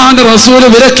 അല്ലാഹുവിന്റെ റസൂൽ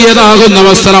വിലക്കിയതാകുന്ന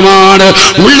വസ്ത്രമാണ്.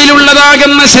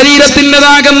 ഉള്ളിലുള്ളതാകുന്ന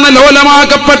ശരീരത്തിൻ്റെതാകുന്ന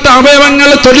ലോലമാക്കപ്പെട്ട അവയവങ്ങൾ,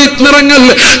 തൊലിനിറങ്ങൾ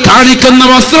കാണിക്കുന്ന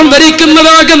വസ്ത്രം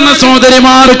ധരിക്കുന്നതാകുന്ന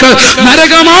സഹോദരിമാർക്ക്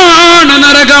നരകമാണ്,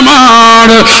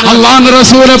 നരകമാണ്. അല്ലാഹുവിന്റെ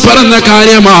റസൂൽ പറഞ്ഞ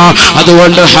കാര്യമാ.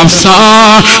 അതുകൊണ്ട് ഹഫ്സ,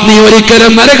 നീ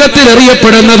ഒരിക്കലും നരകത്തിൽ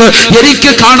എറിയപ്പെടുന്നത്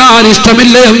എനിക്ക് കാണാൻ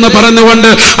ഇഷ്ടമില്ല എന്ന് പറഞ്ഞുകൊണ്ട്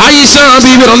ആയിഷ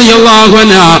ബീവി റളിയല്ലാഹു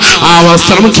അൻഹ ആ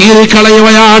വസ്ത്രം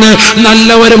കീറിക്കളയുകയാണ്. നല്ല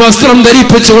ഒരു വസ്ത്രം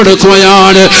ധരിപ്പിച്ചു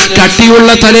കൊടുക്കുകയാണ്, കട്ടിയുള്ള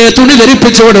തലേ തുണി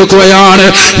ധരിപ്പിച്ചു കൊടുക്കുകയാണ്.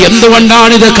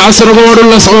 എന്തുകൊണ്ടാണിത്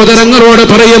കാസർഗോഡുള്ള സഹോദരങ്ങളോട്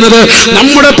പറയുന്നത്?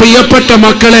 നമ്മുടെ പ്രിയപ്പെട്ട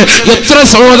മക്കളെ, എത്ര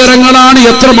സഹോദരങ്ങളാണ്,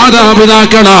 എത്ര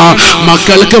മാതാപിതാക്കളാ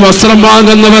മക്കൾക്ക് വസ്ത്രം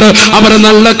വാങ്ങുന്നവർ. അവർ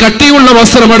നല്ല കട്ടിയുള്ള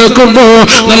വസ്ത്രം എടുക്കുമ്പോ,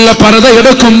 നല്ല പർദ്ദ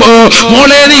എടുക്കുമ്പോ,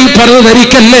 മോളെ നീ പർദ്ദ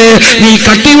ധരിക്കല്ലേ, നീ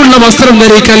കട്ടിയുള്ള വസ്ത്രം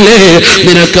ധരിക്കല്ലേ,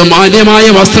 നിനക്ക് മാന്യമായ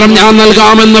വസ്ത്രം ഞാൻ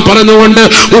നൽകാമെന്ന് പറഞ്ഞുകൊണ്ട്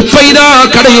ഉപ്പൈദാ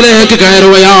കടയിലേക്ക്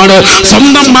കയറുകയാണ്.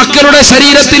 സ്വന്തം മക്കളുടെ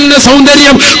ശരീരത്തിന്റെ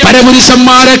സൗന്ദര്യം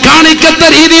പരപുരുഷന്മാരെ കാണിക്കത്ത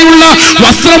രീതിയിലുള്ള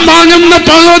വസ്ത്രം വാങ്ങുന്ന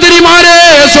സഹോദരിമാരെ,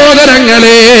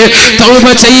 സഹോദരങ്ങളെ, തൗബ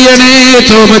ചെയ്യണേ,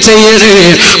 തൗബ ചെയ്യണേ.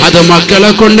 അത്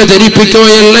മക്കളെ കൊണ്ട്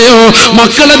ധരിപ്പിക്കുകയല്ലയോ,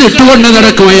 മക്കളെ ഇട്ടുകൊണ്ട്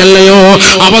നടക്കുകയല്ലയോ.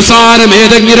 അവസാനം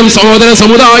ഏതെങ്കിലും സഹോദര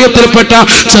സമുദായത്തിൽപ്പെട്ട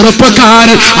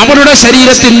ചെറുപ്പക്കാരൻ അവരുടെ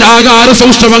ശരീരത്തിന്റെ ആകാര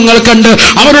സൗഷ്ഠവങ്ങൾ കണ്ട്,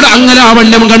 അവരുടെ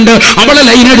അംഗലാവണ്യം കണ്ട് അവളെ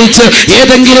ലൈനടിച്ച്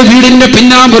ഏതെങ്കിലും വീടിന്റെ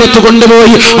പിന്നാമ്പുറത്ത്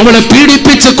കൊണ്ടുപോയി അവളെ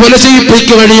പീഡിപ്പിച്ച് കൊല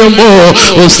ചെയ്യിപ്പിക്കുക കഴിയുമ്പോ,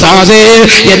 ഉസ്താദേ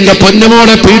എന്റെ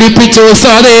പൊന്നുമോളെ പീഡിപ്പിച്ചു,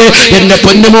 ഉസ്താദേ എന്റെ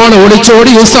പൊന്നുമോളെ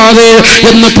ഒളിച്ചോടി ഉസ്താദേ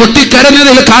എന്ന്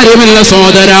പൊട്ടിക്കരഞ്ഞതിൽ കാര്യമില്ല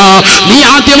സഹോദര. നീ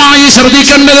ആദ്യമായി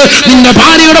ശ്രദ്ധിക്കേണ്ടത് നിന്റെ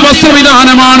ഭാര്യയുടെ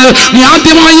വസ്ത്രവിധാനമാണ്. നീ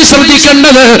ആദ്യമായി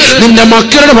ശ്രദ്ധിക്കേണ്ടത് നിന്റെ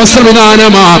മക്കളുടെ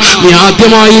വസ്ത്രവിധാനമാ. നീ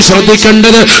ആദ്യമായി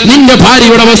ശ്രദ്ധിക്കേണ്ടത് നിന്റെ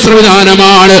ഭാര്യയുടെ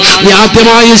വസ്ത്രവിധാനമാണ്. നീ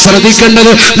ആദ്യമായി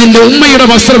ശ്രദ്ധിക്കേണ്ടത് നിന്റെ ഉമ്മയുടെ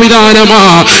വസ്ത്രവിധാനമാ.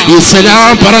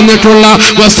 ഇസ്ലാം പറഞ്ഞിട്ടുള്ള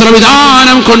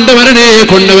വസ്ത്രവിധാനം കൊണ്ടുവരണേ,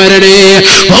 കൊണ്ടുവരണേ.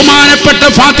 ബഹുമാനപ്പെട്ട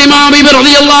ഫാത്തിമ ബീബി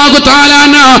റളിയല്ലാഹു തആല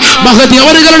അൻഹ മഹദി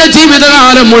അവരുടെ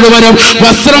ജീവിതകാലം മുഴുവനും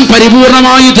വസ്ത്രം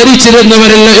പരിപൂർണമായി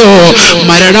ധരിച്ചിരുന്നവരല്ലയോ.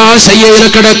 മരണാശയ്യയിൽ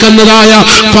കിടക്കുന്നതായ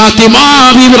ഫാത്തിമ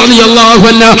ബീബി റളിയല്ലാഹു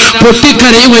അൻഹ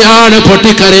പൊട്ടിക്കരയുകയാണ്,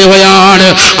 പൊട്ടിക്കരയുകയാണ്.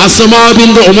 അസ്മാ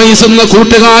ബിൻത് ഉമൈസ് എന്ന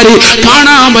കൂട്ടുകാരി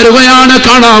കാണാൻ വരുകയാണ്,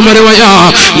 കാണാൻ വരുകയാ.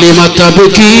 ലിമ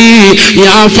തബ്കി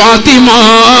യാ ഫാത്തിമ,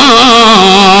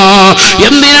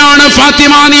 എന്തിനാണ്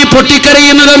ഫാത്തിമ നീ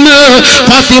പൊട്ടിക്കരയുന്നതെന്ന്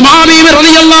ഫാത്തിമ ബീവി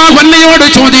റളിയല്ലാഹു അൻഹയോട്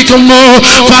ചോദിക്കുമ്പോൾ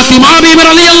ഫാത്തിമ ബീവി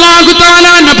റളിയല്ലാഹു തആല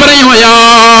അൻഹ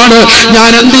പറയുകയാണ്,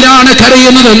 ഞാൻ എന്തിനാണ്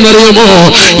കരയുന്നതെന്നറിയുമോ?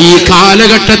 ഈ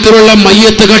കാലഘട്ടത്തിലുള്ള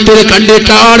മയ്യത്ത് കട്ടിൽ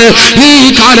കണ്ടിട്ടാണ്, ഈ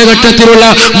കാലഘട്ടത്തിലുള്ള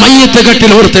മയ്യത്ത്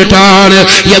കട്ടിൽ ഓർത്തിട്ടാണ്.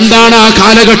 എന്താണ് ആ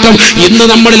കാലഘട്ടം? ഇന്ന്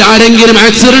നമ്മളിൽ ആരെങ്കിലും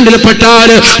ആക്സിഡന്റിൽ പെട്ടാൽ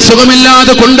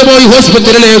സുഖമില്ലാതെ കൊണ്ടുപോയി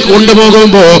ഹോസ്പിറ്റലിലേക്ക്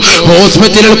കൊണ്ടുപോകുമ്പോ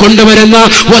ഹോസ്പിറ്റലിൽ കൊണ്ടുവരുന്ന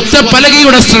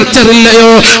ഒറ്റപ്പലകയുടെ സ്ട്രക്ചർ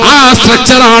ഇല്ലയോ, ആ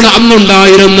സ്ട്രക്ചറാണ്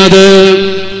അന്നുണ്ടായിരുന്നത്.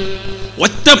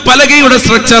 ഒറ്റ പലകയുടെ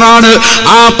സ്ട്രക്ചറാണ്.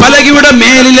 ആ പലകയുടെ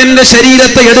മേലിൽ എന്റെ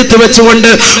ശരീരത്തെ എടുത്തു വെച്ചുകൊണ്ട്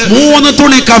 3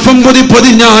 തുണി കഫം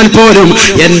പൊതിഞ്ഞാൽ പോലും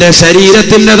എന്റെ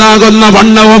ശരീരത്തിൻ്റെതാകുന്ന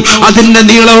വണ്ണവും അതിന്റെ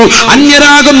നീളവും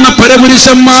അന്യരാകുന്ന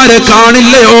പരപുരുഷന്മാരെ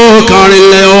കാണില്ലയോ,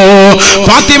 കാണില്ലയോ?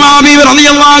 ഫാത്തിമ ബീവി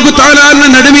റളിയല്ലാഹു തആല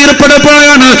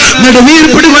നെടുവീർപ്പെടുകയാണ്,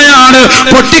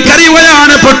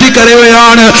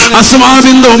 പൊട്ടിക്കരയുകയാണ്. അസ്മാ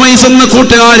ബിന്തു ഉമൈസ് എന്ന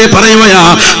കൂട്ടുകാരെ പറയുകയാ,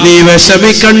 നീ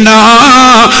വിഷമിക്കണ്ട,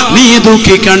 നീ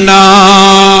ദുഃഖിക്കണ്ട.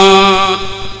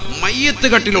 മയ്യത്ത്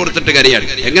കട്ടിൽ ഓർത്തിട്ട് കരയാണ്.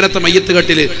 എങ്ങനത്തെ മയ്യത്ത്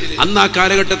കട്ടില്? അന്ന് ആ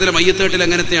കാലഘട്ടത്തിലെ മയ്യത്ത് കട്ടിൽ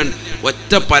എങ്ങനത്തെയാണ്?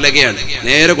 ഒറ്റ പലകയാണ്.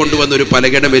 നേരെ കൊണ്ടുവന്ന് ഒരു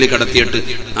പലകയുടെ മേൽ കടത്തിയിട്ട്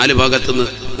 4 ഭാഗത്തുനിന്ന്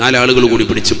 4 ആളുകൾ കൂടി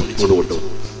പിടിച്ച് കൊണ്ടുപോകും.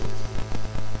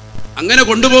 അങ്ങനെ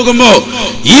കൊണ്ടുപോകുമ്പോ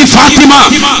ഈ ഫാത്തിമ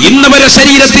ഇന്ന് വരെ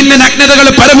ശരീരത്തിന്റെ നഗ്നതകൾ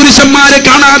പരപുരുഷന്മാരെ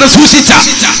കാണാതെ സൂക്ഷിച്ച,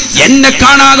 എന്നെ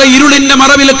കാണാതെ ഇരുളിന്റെ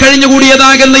മറവിൽ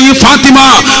കഴിഞ്ഞുകൂടിയതാകുന്ന ഈ ഫാത്തിമ,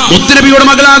 മുത്തുനബിയുടെ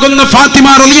മകളാകുന്ന ഫാത്തിമ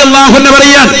റളിയല്ലാഹു അൻഹ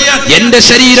പറയാൻ, എന്റെ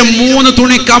ശരീരം 3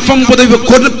 തുണി കഫം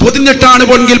പൊതിഞ്ഞിട്ടാണ്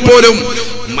പോയെങ്കിൽ പോലും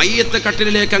മയ്യത്ത്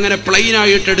കട്ടിലേക്ക് അങ്ങനെ പ്ലെയിൻ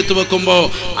ആയിട്ട് എടുത്തു വെക്കുമ്പോ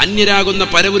അന്യരാകുന്ന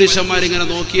പരപുരുഷന്മാരിങ്ങനെ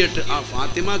നോക്കിയിട്ട്, ആ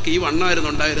ഫാത്തിമക്ക് ഈ വണ്ണമായിരുന്നു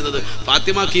ഉണ്ടായിരുന്നത്,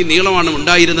 ഫാത്തിമക്ക് ഈ നീളമാണ്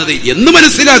ഉണ്ടായിരുന്നത് എന്ന്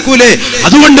മനസ്സിലാക്കൂലേ?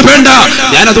 അതുകൊണ്ട് വേണ്ട,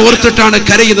 ഞാനത് ഓർത്തിട്ടാണ്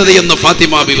കരയുന്നത് എന്ന്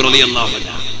ഫാത്തിമ ബീവി റളിയല്ലാഹു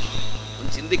അൻഹ.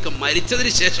 ചിന്തിക്ക,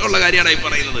 മരിച്ചതിന് ശേഷമുള്ള കാര്യമാണ് ഈ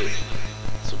പറയുന്നത്.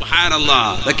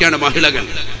 സുബ്ഹാനല്ലാഹ്, ഇതൊക്കെയാണ് മഹിളകൾ.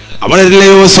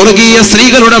 അവളല്ലയോ സ്വർഗീയ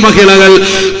സ്ത്രീകളുടെ മഹിളകൾ.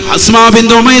 അസ്മാ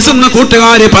ബിന്തു ഉമൈസ് എന്ന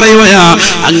കൂട്ടുകാരി പറയുകയാ,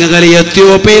 അങ്ങനെ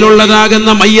എത്യോപ്യയിലുള്ളതാകുന്ന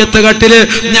മയ്യത്ത് കട്ടില്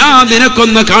ഞാൻ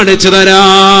നിനക്കൊന്ന് കാണിച്ചു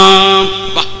തരാം.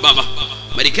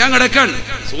 മരിക്കാൻ കിടക്കാൻ,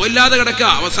 സുഖമില്ലാതെ കിടക്ക,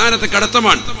 അവസാനത്തെ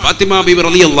കടത്തമാണ് ഫാത്തിമ ബീവി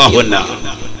റളിയല്ലാഹു അൻഹ.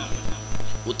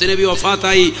 മുത്തുനബി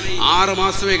വഫാത്തായി 6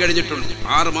 മാസമേ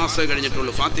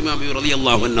കഴിഞ്ഞിട്ടുള്ളൂ. ഫാത്തിമ ബീവി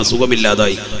റളിയല്ലാഹു അൻഹ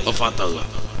സുഖമില്ലാതായി വഫാത്താവുക.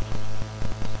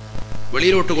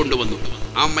 വെളിയിലോട്ട് കൊണ്ടുവന്നു.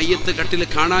 ആ മയ്യത്ത് കട്ടിൽ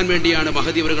കാണാൻ വേണ്ടിയാണ്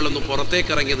മഹദി അവരുകളൊന്ന്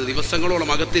പുറത്തേക്ക് ഇറങ്ങിയത്. ദിവസങ്ങളോളം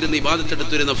അകത്തിരുന്ന്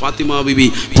ഇബാദത്തെടുത്തിരുന്ന ഫാത്തിമ ബീവി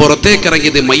പുറത്തേക്ക്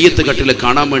ഇറങ്ങിയത് മയ്യത്ത് കട്ടിൽ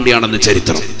കാണാൻ വേണ്ടിയാണെന്ന്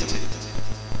ചരിത്രം.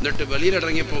 എന്നിട്ട്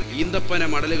വെളിയിലിറങ്ങിയപ്പോൾ ഈന്തപ്പന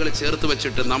മടലുകൾ ചേർത്ത്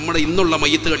വെച്ചിട്ട് നമ്മുടെ ഇന്നുള്ള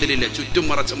മയ്യത്ത് കട്ടിലില്ല, ചുറ്റും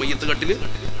മറച്ച മയ്യത്ത് കട്ടില്,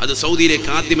 അത് സൗദിയിലേക്ക്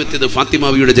ആദ്യമെത്തിയത് ഫാത്തിമ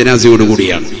ബീവിയുടെ ജനാസയോട്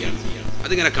കൂടിയാണ്.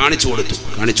 അതിങ്ങനെ കാണിച്ചു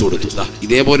കൊടുത്തു.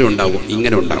 ഇതേപോലെ ഉണ്ടാവും,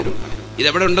 ഇങ്ങനെ ഉണ്ടാവും.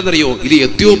 ഇതെവിടെ ഉണ്ടെന്നറിയോ? ഇത്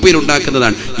എത്യോപ്യയിൽ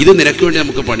ഉണ്ടാക്കുന്നതാണ്, ഇത് നിനക്ക് വേണ്ടി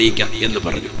നമുക്ക് പണിയിക്കാം എന്ന്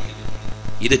പറഞ്ഞു.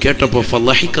 ഇത് കേട്ടപ്പോ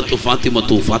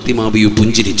ഫാത്തിമ ബീവി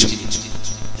പുഞ്ചിരിച്ചു.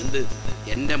 എന്ത്?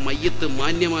 എന്റെ മയ്യത്ത്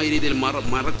മാന്യമായ രീതിയിൽ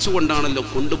മറച്ചുകൊണ്ടാണല്ലോ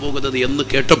കൊണ്ടുപോകുന്നത് എന്ന്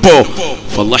കേട്ടപ്പോ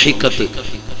ഫളഹിക്കത്ത്,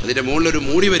 അതിന്റെ മുകളിലൊരു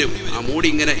മൂടി വരും, ആ മൂടി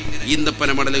ഇങ്ങനെ ഈന്തപ്പന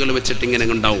മടലുകൾ വെച്ചിട്ട് ഇങ്ങനെ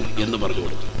ഉണ്ടാവും എന്ന് പറഞ്ഞു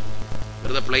കൊടുത്തു.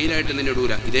 വെറുതെ പ്ലെയിൻ ആയിട്ട് നിന്നെ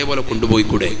ഇടൂല, ഇതേപോലെ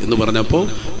കൊണ്ടുപോയിക്കൂടെ എന്ന് പറഞ്ഞപ്പോ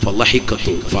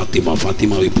ഫളഹിക്കത്തു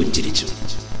ഫാത്തിമ ബീവി പുഞ്ചിരിച്ചു.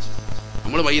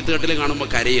 നമ്മൾ മയ്യത്ത് കട്ടിൽ കാണുമ്പോൾ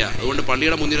കരയുക. അതുകൊണ്ട്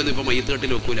പള്ളിയുടെ മുന്നിലൊന്നും ഇപ്പോൾ മയ്യത്ത്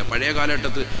കട്ടിൽ വെക്കൂല. പഴയ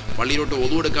കാലഘട്ടത്ത് പള്ളിയിലോട്ട്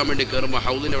ഒതു എടുക്കാൻ വേണ്ടി കയറുമ്പോൾ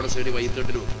ഹൗദിൻ്റെ അവിടെ സൈഡ് മയ്യത്ത്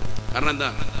കട്ടിൽ വെക്കും. കാരണം എന്താ?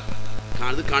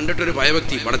 അത് കണ്ടിട്ടൊരു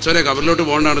ഭയഭക്തി, പടച്ചോലെ കബറിലോട്ട്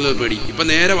പോകണ്ടാണെന്ന് പേടി. ഇപ്പം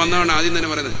നേരെ വന്നതാണ് ആദ്യം തന്നെ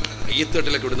പറയുന്നത്, മയ്യത്ത്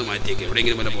കട്ടിലൊക്കെ ഇവിടുന്ന് മാറ്റിയേക്ക്,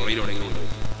 എവിടെയെങ്കിലും വല്ല പുറയിൽ എവിടെയെങ്കിലും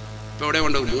കൊണ്ടുപോകും. ഇപ്പോൾ എവിടെ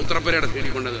കൊണ്ടുപോകും? മൂത്രപ്പുരയുടെ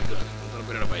സൈഡിൽ കൊണ്ട് നിൽക്കുക,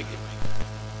 മൂത്രപ്പുരയുടെ ബൈക്ക്.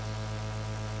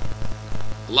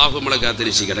 അള്ളാഹു നമ്മളെ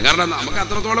കാത്തിരക്ഷിക്കട്ടെ. കാരണം നമുക്ക്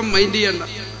അത്രത്തോളം മൈൻഡ് ചെയ്യണ്ട.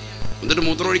 എന്നിട്ട്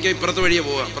മൂത്രം ഒഴിക്കാൻ ഇപ്പുറത്തെ വഴിയെ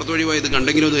പോവുക, അപ്പുറത്തെ വഴി പോയത്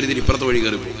കണ്ടെങ്കിലും എന്ന് കരുതി ഇപ്പുറത്തെ വഴി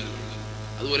കയറി പോകും.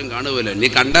 അതുപോലും കാണുകയില്ല. നീ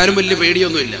കണ്ടാലും വലിയ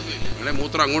പേടിയൊന്നുമില്ല, അവിടെ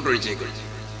മൂത്രം അങ്ങോട്ട് ഒഴിച്ചേക്കും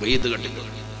മയ്യത്ത് കട്ടിൽ.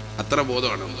 അത്ര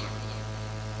ബോധമാണ്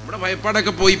നമ്മുടെ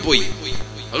ഭയപ്പാടൊക്കെ പോയി.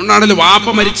 അതുകൊണ്ടാണല്ലോ വാപ്പ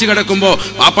മരിച്ചു കിടക്കുമ്പോൾ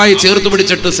വാപ്പായെ ചേർത്ത്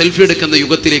പിടിച്ചിട്ട് സെൽഫി എടുക്കുന്ന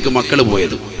യുഗത്തിലേക്ക് മക്കൾ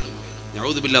പോയത്.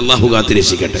 നഊദു ബില്ലാഹ്, അല്ലാഹു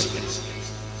കാത്തിരക്ഷിക്കട്ടെ.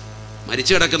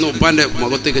 മരിച്ചു കിടക്കുന്ന ഉപ്പാന്റെ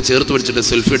മുഖത്തേക്ക് ചേർത്ത് പിടിച്ചിട്ട്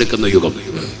സെൽഫി എടുക്കുന്ന യുഗം.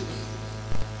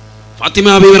 ഫാത്തിമ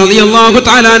ബീവി റളിയല്ലാഹു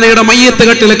തആല അൻഹയുടെ മയ്യത്ത്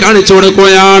കട്ടിൽ കാണിച്ചു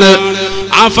കൊടുക്കുകയാണ്.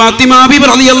 ആ ഫാത്തിമ ബീവി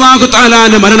റളിയല്ലാഹു തആല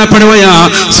അൻഹ മരണപ്പെടുകയാ.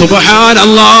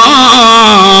 സുബ്ഹാനല്ലാഹ്,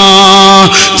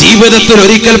 ജീവിതത്തിൽ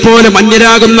ഒരിക്കൽ പോലും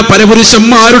അന്യരാകുന്ന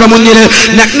പരപുരുഷന്മാരുടെ മുന്നിൽ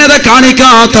നഗ്നത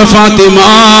കാണിക്കാത്ത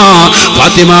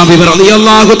ഫാത്തിമ ബീവി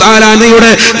റളിയല്ലാഹു തആല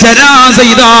അൻഹയുടെ ജനാസ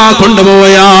ഇദാ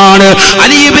കൊണ്ടുപോവുകയാണ്.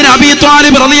 അലി ഇബ്നു അബീ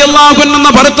ത്വാലിബ് റളിയല്ലാഹു അൻഹു എന്ന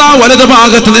ഭർത്താവ് വലതു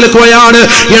ഭാഗത്ത് നിൽക്കുകയാണ്,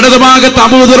 ഇടതു ഭാഗത്ത്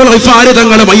അബൂദർ ഗിഫാരി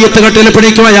തങ്ങൾ മയ്യത്ത് കട്ടിൽ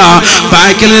പിടിക്കുകയാ.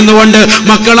 ബാക്കിൽ നിന്നുകൊണ്ട്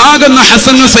മക്കളാകുന്ന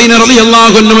ഹസൻ ഹുസൈൻ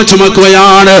റളിയല്ലാഹു അൻഹു ചുമക്കുകയാണ്.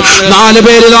 പറയുകയാണ്, 4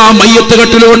 പേര് ആ മയ്യത്ത്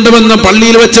കെട്ടിൽ കൊണ്ടുവന്ന്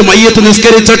പള്ളിയിൽ വെച്ച് മയ്യത്ത്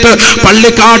നിസ്കരിച്ചിട്ട്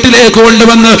പള്ളിക്കാട്ടിലേക്ക്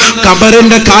കൊണ്ടുവന്ന്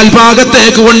ഖബറിന്റെ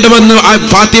കാൽഭാഗത്തേക്ക് കൊണ്ടുവന്ന്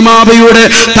ഫാത്തിമാബിയുടെ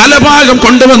തലഭാഗം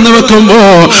കൊണ്ടുവന്ന് വെക്കുമ്പോ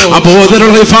അബൂ ദർ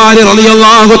ഗിഫാരി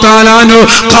റളിയല്ലാഹു തആല അൻഹു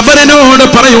ഖബറിനോട്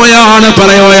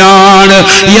പറയുകയാണ്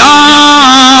യാ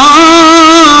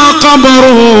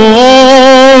ഖബറു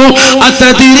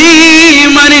അതദ്രി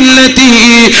മനില്ലതി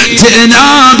ജനാ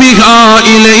ബിഹാ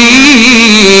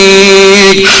ഇലൈക്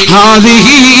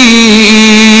ഹാദിഹി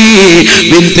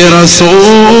ബിൻത്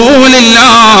റസൂലില്ലാഹ്.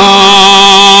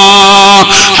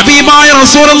 ഹബീബായ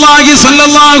റസൂലുള്ളാഹി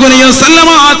സ്വല്ലല്ലാഹു അലൈഹി വസല്ലമ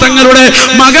തങ്ങളുടെ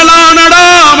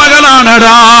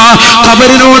മകളാണടാ.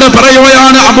 ഖബറിനോട്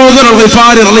പറയുകയാണ് അബൂ ദർ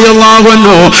ഗിഫാരി റളിയല്ലാഹു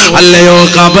അൻഹു, അല്ലയോ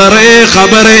ഖബറേ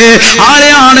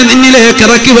ആരെയാണ് നിന്നിലേക്ക്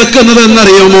ഇറക്കി വെക്കുന്നത്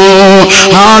എന്നറിയുമോ?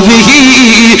 ഹാദിഹി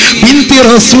ബിൻതി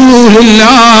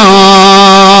റസൂലില്ലാഹ്.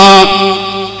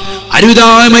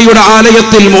 അരുതായ്മയുടെ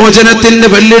ആലയത്തിൽ മോചനത്തിന്റെ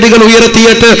വെള്ളിടികൾ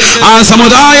ഉയർത്തിയിട്ട് ആ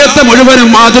സമുദായത്തെ മുഴുവനും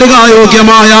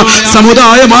മാതൃകായോഗ്യമായ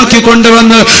സമുദായമാക്കി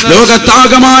കൊണ്ടുവന്ന്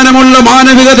ലോകത്താകമാനമുള്ള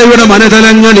മാനവികതയുടെ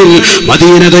മനതലങ്ങളിൽ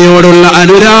മദീനതയോടുള്ള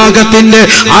അനുരാഗത്തിന്റെ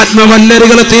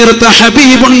ആത്മവല്ലരികൾ തീർത്ത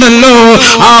ഹബീബുണ്ടല്ലോ,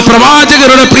 ആ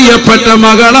പ്രവാചകരുടെ പ്രിയപ്പെട്ട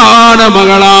മകളാണ്.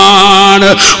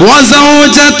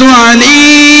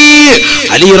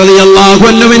 അലി റളിയല്ലാഹു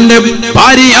അൻഹുവിന്റെ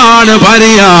ഭാര്യയാണ്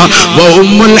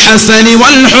ഉമ്മുൽ ഹസനി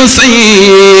വൽ ഹുസൈൻ.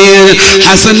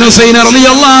 ഹസൻ ഹുസൈൻ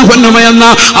റളിയല്ലാഹു അൻഹുമ എന്ന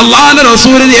അല്ലാഹുവിന്റെ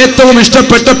റസൂലിന് ഏറ്റവും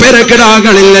ഇഷ്ടപ്പെട്ട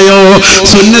പേരക്കിടാകളില്ലയോ?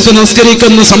 സുന്നത്ത്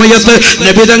നിസ്കരിക്കുന്ന സമയത്ത്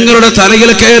നബിതങ്ങളുടെ തലയിൽ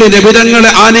കയറി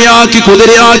നബിതങ്ങളെ ആനയാക്കി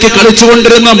കുതിരയാക്കി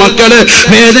കളിച്ചുകൊണ്ടിരുന്ന മക്കള്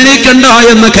വേദനിക്കണ്ട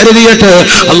എന്ന് കരുതിയിട്ട്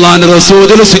അല്ലാഹുവിന്റെ റസൂൽ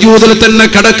സുജൂദിൽ തന്നെ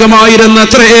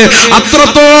കിടക്കുമായിരുന്നത്രേ.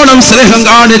 അത്രത്തോളം സ്നേഹം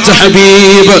കാണിച്ച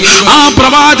ഹബീബ്, ആ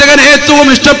പ്രവാചകൻ ഏറ്റവും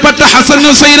ഇഷ്ടപ്പെട്ട ഹസൻ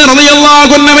ഹുസൈൻ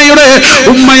റളിയല്ലാഹു അൻഹുമയുടെ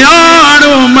ഉമ്മയാണ്.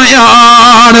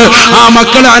 ആ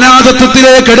മക്കളെ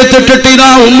അനാഥത്വത്തിലേക്ക് എടുത്തിട്ടിട്ട് ഇതാ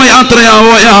ഉമ്മ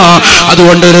യാത്രയാവോയാ.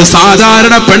 അതുകൊണ്ട് ഒരു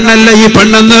സാധാരണ പെണ്ണല്ല ഈ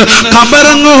പെണ്ണെന്ന്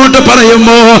ഖബറങ്ങോട്ട്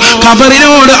പറയുമ്പോ,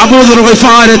 ഖബറിനോട് അബൂ ദർ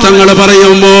ഗിഫാരി തങ്ങൾ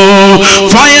പറയുമ്പോ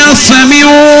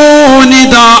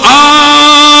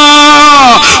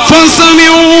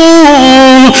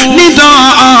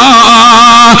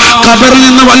ഖബറിൽ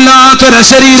നിന്ന് വല്ലാത്തൊരു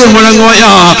ശരീരം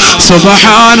മുഴങ്ങുകയാ.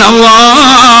 സുബ്ഹാനല്ലാഹ്.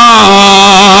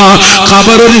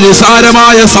 ഖബറൊരു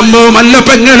നിസാരമായ സംഭവമല്ല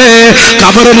പെങ്ങളെ,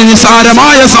 ഖബറൊരു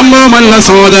നിസാരമായ സംഭവമല്ല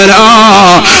സഹോദരാ,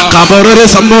 ഖബറൊരു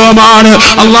സംഭവമാണ്.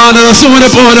 അല്ലാഹുവിന്റെ റസൂൽ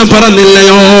പോലും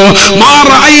പറഞ്ഞില്ലയോ, മാ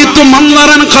റഅയ്തു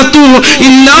മൻളറൻ ഖത്തു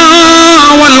ഇല്ലാ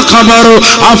വൽ ഖബറു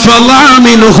അഫളഅ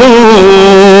മിൻഹു.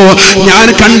 ഞാൻ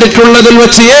കണ്ടിട്ടുള്ളതിൽ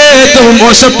വെച്ച് ഏറ്റവും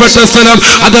മോശപ്പെട്ട സ്ഥലം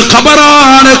അത്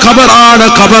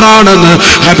ഖബറാണെന്ന്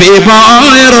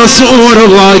ഹബീബായ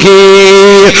റസൂലുള്ളാഹി.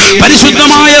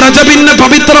 പരിശുദ്ധമായ റജബിന്റെ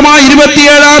പവിത്രമായ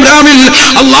 27-ാം രാവിൽ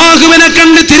അല്ലാഹുവിനെ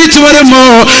കണ്ട് തിരിച്ചു വരുമ്പോ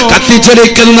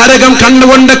കത്തിച്ചൊലിക്കുന്ന നരകം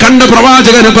കണ്ട്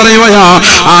പ്രവാചകന് പറയുകയാ,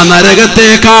 ആ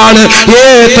നരകത്തെക്കാൾ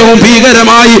ഏറ്റവും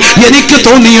ഭീകരമായി എനിക്ക്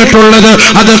തോന്നിയിട്ടുള്ളത്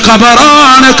അത്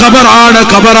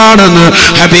ഖബറാണെന്ന്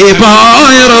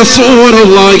ഹബീബായ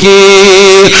റസൂലുള്ളാഹി.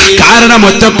 കാരണം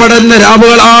ഒറ്റപ്പെടുന്ന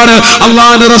രാവുകളാണ്.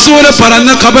 അല്ലാഹുവിന്റെ റസൂൽ പറഞ്ഞ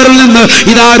ഖബറിൽ നിന്ന്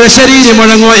ഇതാ ശരീരം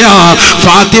മുഴങ്ങുകയാ.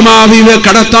 ഫാത്തിമ ബീവിയെ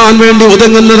കടത്താൻ വേണ്ടി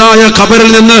ഒതുങ്ങുന്നതായ ഖബറിൽ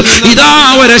നിന്ന് ഇതാ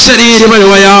ഒരു ശരീരം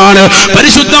മുഴുവയാണ്.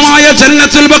 പരിശുദ്ധമായ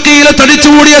ജന്നത്തുൽ ബഖീൽ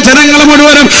തടിച്ചുകൂടിയ ജനങ്ങൾ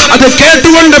മുഴുവനും അത്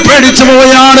കേട്ടുകൊണ്ട് പേടിച്ചു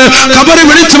പോവുകയാണ്. ഖബർ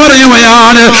വിളിച്ചു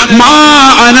പറയുകയാണ്, മാ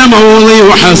അന മൗളിഉ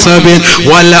ഹസബിൻ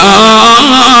വലാ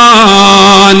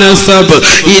നസബ്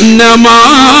ഇന്നമാ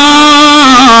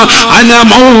അന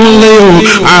മൗളിഉ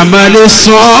അമലി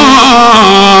സ്വാലിഹ്.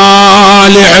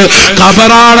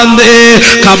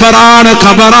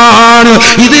 ഖബറാണ്.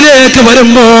 ഇതിലേക്ക്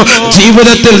വരുമ്പോ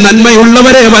ജീവിതത്തിൽ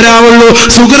നന്മയുള്ളവരെ വരാവുള്ളൂ,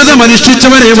 സുഹൃതം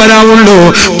അനുഷ്ഠിച്ചവരെ വരാവുള്ളൂ,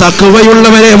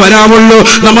 തഖ്വയുള്ളവരെ വരാവുള്ളൂ,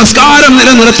 നമസ്കാരം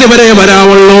നിലനിർത്തിയവരെ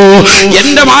വരാവുള്ളൂ.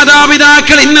 എന്റെ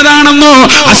മാതാപിതാക്കൾ ഇന്നതാണെന്നോ,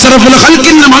 അഷ്റഫുൽ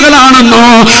ഖൽഖിന്റെ മകളാണെന്നോ,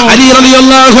 അലി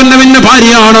റളിയല്ലാഹു അൻഹുവിന്റെ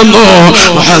ഭാര്യയാണെന്നോ,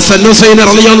 ഹസൻ ഹുസൈൻ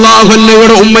റളിയല്ലാഹു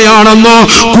അൻഹുവിന്റെ ഉമ്മയാണെന്നോ,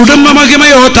 കുടുംബ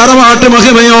മഹിമയോ തറവാട്ട്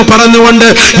മഹിമയോ പറഞ്ഞുകൊണ്ട്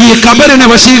ഈ ഖബറിനെ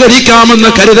വശീകരിക്കാമെന്ന്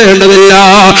കരുതേണ്ടതില്ല.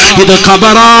 ഇത്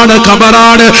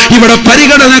ഖബറാണ്. ഇവിടെ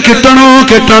പരിഗണന കിട്ടണോ.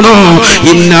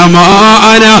 ഇന്നമാ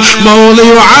അന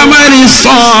മൗളിഉ അമലി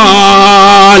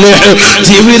സ്വാലിഹ്.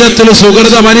 ജീവിതത്തിൽ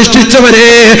സുഹൃതം അനുഷ്ഠിച്ചവരെ,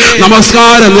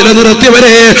 നമസ്കാരം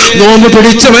നിലനിർത്തിയവരെ, നോമ്പ്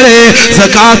പിടിച്ചവരെ,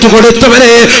 സകാത്ത്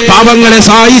കൊടുത്തവരെ, പാവങ്ങളെ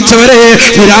സഹായിച്ചവരെ,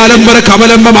 നിരാലംബർക്ക്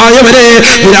അവലംബമായവരെ,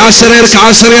 നിരാശ്രയർക്ക്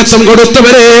ആശ്രയത്വം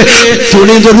കൊടുത്തവരെ, തുണി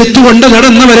മണി തൊഴുത്തുകൊണ്ട്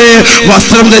നടന്നവരെ,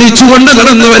 വസ്ത്രം ധരിച്ചുകൊണ്ട്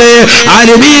നടന്നവരെ,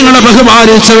 ആലിമീങ്ങളെ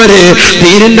ബഹുമാനിച്ചവരെ,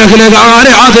 ദീനിന്റെ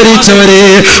അഹ്ലുകാരെ ആദരിച്ചവരെ,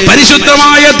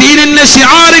 പരിശുദ്ധമായ ദീനിന്റെ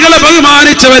ശിആറുകളെ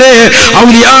ബഹുമാനിച്ചവരെ,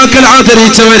 ഔലിയാക്കളെ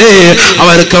ആദരിച്ചവരെ,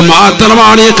 അവർക്ക്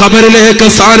മാത്രമാണ് ഈ ഖബറിലേക്ക്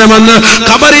സ്ഥാനമെന്ന്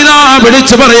ഖബറിനാ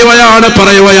വിളിച്ചു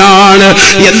പറയുകയാണ്.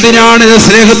 എന്തിനാണ്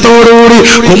സ്നേഹത്തോടുകൂടി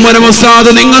കുമ്മനം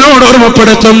ഉസ്താദ് നിങ്ങളോട്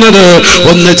ഓർമ്മപ്പെടുത്തുന്നത്?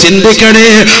 ഒന്ന് ചിന്തിക്കണേ,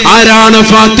 ആരാണ്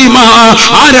ഫാത്തിമ?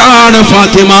 ആരാണ്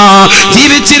ഫാത്തിമ?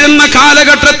 ജീവിച്ചിരുന്ന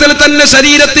കാലഘട്ടത്തിൽ തന്നെ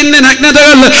ശരീരത്തിന്റെ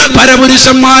നഗ്നതകൾ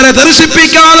പരപുരുഷന്മാരെ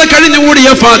ദർശിപ്പിക്കാതെ കഴിഞ്ഞുകൂടിയ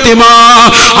ഫാത്തിമ,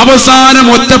 അവസാനം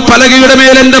ഒറ്റ പലകയുടെ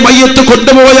മേൽ എന്റെ മയ്യത്ത്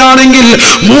കൊണ്ടുപോയാണെങ്കിൽ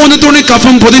 3 തുണി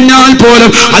കഫം പൊതിഞ്ഞാൽ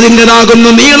പോലും അതിൻ്റെതാകുന്ന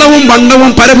നീളവും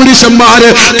വണ്ണവും പരപുരുഷന്മാര്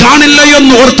കാണില്ല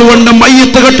എന്ന് ഓർത്തുകൊണ്ട്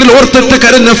മയ്യത്ത് കെട്ടിൽ ഓർത്തിട്ട്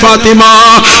കരുന്ന ഫാത്തിമ,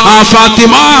 ആ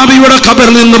ഫാത്തിമാവിയുടെ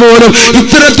ഖബറിൽ നിന്ന് പോലും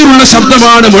ഇത്തരത്തിലുള്ള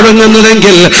ശബ്ദമാണ്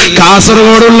മുഴങ്ങുന്നതെങ്കിൽ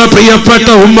കാസർഗോഡുള്ള പ്രിയപ്പെട്ട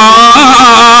ഉമ്മ,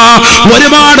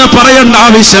 ഒരുപാട് പറയേണ്ട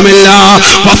ആവശ്യമില്ല.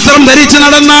 വസ്ത്രം ധരിച്ച്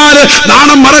നടന്നാൽ,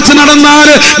 നാണം മറച്ച് നടന്നാൽ,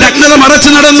 നഗ്നത മറച്ച്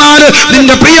നടന്നാൽ,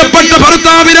 നിന്റെ പ്രിയപ്പെട്ട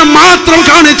ഭർത്താവിനെ മാത്രം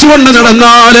കാണിച്ചുകൊണ്ട്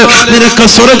നടന്നാൽ നിനക്ക്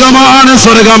സ്വർഗമാണ്,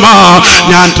 സ്വർഗമാ.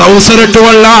 ഞാൻ ട്രൗസർ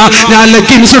ഇട്ടുകൊള്ള, ഞാൻ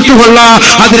ലെഗിൻസ് ഇട്ടുകൊള്ള,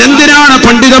 അതിനെന്തിനാണ്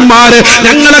പണ്ഡിതന്മാര്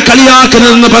ഞങ്ങളെ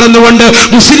കളിയാക്കുന്നതെന്ന് പറഞ്ഞുകൊണ്ട്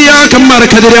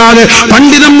മുസ്ലിയാക്കന്മാർക്കെതിരാണ്,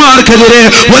 പണ്ഡിതന്മാർക്കെതിരെ,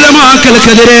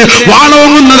 ഉലമാക്കൾക്കെതിരെ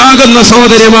വാളോങ്ങുന്നതാകുന്ന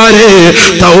സഹോദരിമാരെ,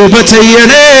 തൗബ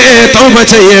ചെയ്യണേ, തൗബ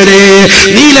ചെയ്യണേ.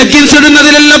 നീ ലെഗിൻസ്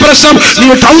ഇടുന്നതിലല്ല പ്രശ്നം, നീ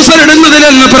ട്രൗസർ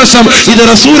ഇടുന്നതിലല്ല പ്രശ്നം. ഇത്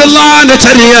റസൂലുള്ളാഹിന്റെ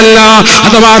ചര്യയല്ല,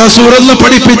 അഥവാ റസൂലുള്ള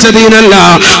പഠിപ്പിച്ച ദീനല്ല.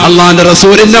 അള്ളാന്റെ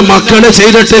റസൂലിന്റെ മക്കള്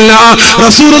ചെയ്തിട്ടില്ല,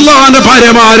 റസൂലുള്ളാഹിന്റെ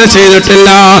ഭാര്യമാര് ചെയ്തിട്ടില്ല.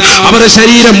 അവരുടെ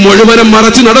ശരീരം മുഴുവനും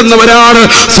മറച്ചു നടന്നവരാണ്,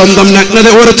 സ്വന്തം നഗ്നത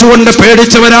ഉറച്ചുകൊണ്ട്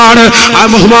പേടിച്ചവരാണ്. ആ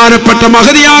ബഹുമാനപ്പെട്ട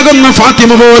മഹദിയാകുന്ന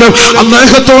ഫാത്തിമ പോലും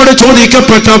അദ്ദേഹത്തോട്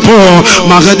ചോദിക്കപ്പെട്ടപ്പോ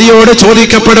മഹദിയോട്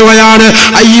ചോദിക്കപ്പെടുകയാണ്,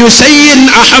 അയ്യു ശൈഇൻ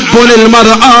അഹബ്ബു ലിൽ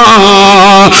മർആ,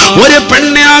 ഒരു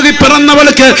പെണ്ണായി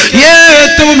പിറന്നവൾക്ക്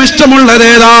ഏറ്റവും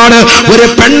ഇഷ്ടമുള്ളതേതാണ്? ഒരു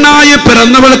പെണ്ണായി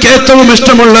പിറന്നവൾക്ക് ഏറ്റവും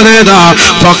ഇഷ്ടമുള്ളതേതാ?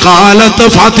 ഫഖാലത്ത്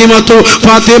ഫാത്തിമത്തു,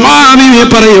 ഫാത്തിമ ബീവി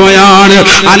പറയുകയാണ്,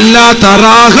 അല്ലാ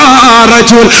തറാഹാ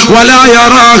റജുൽ വലാ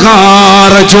യറാഹാ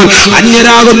റജുൽ,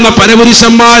 അന്യരാകുന്ന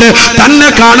പരപുരുഷന്മാര് തന്നെ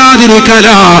കാണാതിരിക്കല,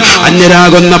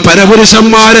 അന്യരാകുന്ന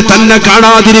പരപുരുഷന്മാര് തന്നെ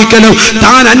കാണാതിരിക്കലും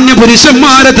താൻ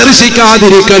അന്യപുരുഷന്മാരെ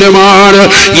ദർശിക്കാതിരിക്കലുമാണ്.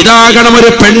 ഇതാകണം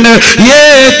ഒരു പെണ്ണ്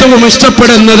ഏറ്റവും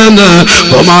ഇഷ്ടപ്പെടുന്നതെന്ന്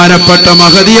ബഹുമാനപ്പെട്ട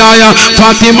മഹദിയായ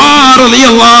ഫാത്തിമ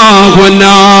റളിയല്ലാഹു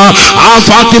അൻഹാ. ആ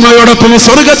ഫാത്തിമയോടൊപ്പം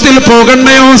സ്വർഗത്തിൽ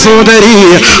പോകണ്ടയോ സോദരി?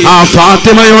 ആ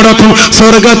ഫാത്തിമയോടൊപ്പം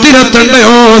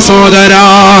സ്വർഗത്തിലെത്തണ്ടയോ സോദരാ?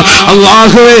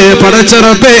 അല്ലാഹുവേ, പടച്ച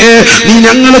റബ്ബേ, നീ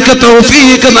ഞങ്ങൾക്ക്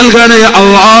തൗഫീഖ് നൽകണേ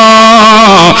അല്ലാ,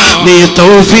 നീ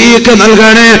തൗഫീഖ്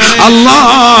നൽകണേ അല്ലാ.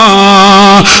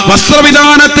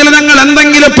 വസ്ത്രവിധാനത്തിൽ ഞങ്ങൾ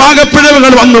എന്തെങ്കിലും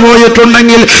പാകപ്പിഴവുകൾ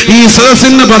വന്നുപോയിട്ടുണ്ടെങ്കിൽ ഈ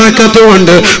സദസ്സിന്റെ ബറക്കത്ത്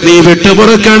കൊണ്ട് നീ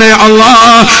വിട്ടുപൊറുക്കണേ അല്ലാ.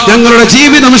 ഞങ്ങളുടെ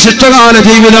ജീവിതം, ശിഷ്ടകാല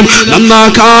ജീവിതം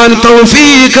നന്നാക്കാൻ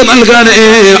തൗഫീഖ് നൽകണേ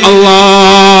അല്ലാ.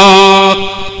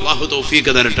 അല്ലാഹു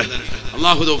തൗഫീഖ് തരട്ടെ,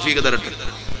 അല്ലാഹു തൗഫീഖ് തരട്ടെ.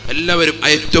 എല്ലാവരും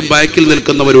ഏറ്റവും ബാക്കിൽ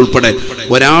നിൽക്കുന്നവരുൾപ്പെടെ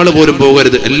ഒരാൾ പോലും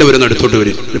പോകരുത്. എല്ലാവരും അടുത്തോട്ട്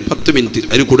വരും. 10 മിനിറ്റ്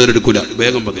അതിൽ കൂടുതൽ എടുക്കൂല.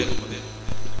 വേഗം വേഗം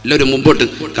എല്ലാവരും മുമ്പോട്ട്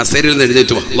കസേരയിൽ നിന്ന്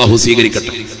എഴുന്നേറ്റ് വാ. അല്ലാഹു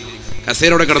സ്വീകരിക്കട്ടെ.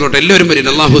 കസേരയോടെ കിടന്നോട്ടെ. എല്ലാവരും വരും.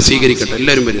 അല്ലാഹു സ്വീകരിക്കട്ടെ.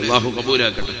 എല്ലാവരും വരും. അല്ലാഹു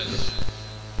കബൂലാക്കട്ടെ.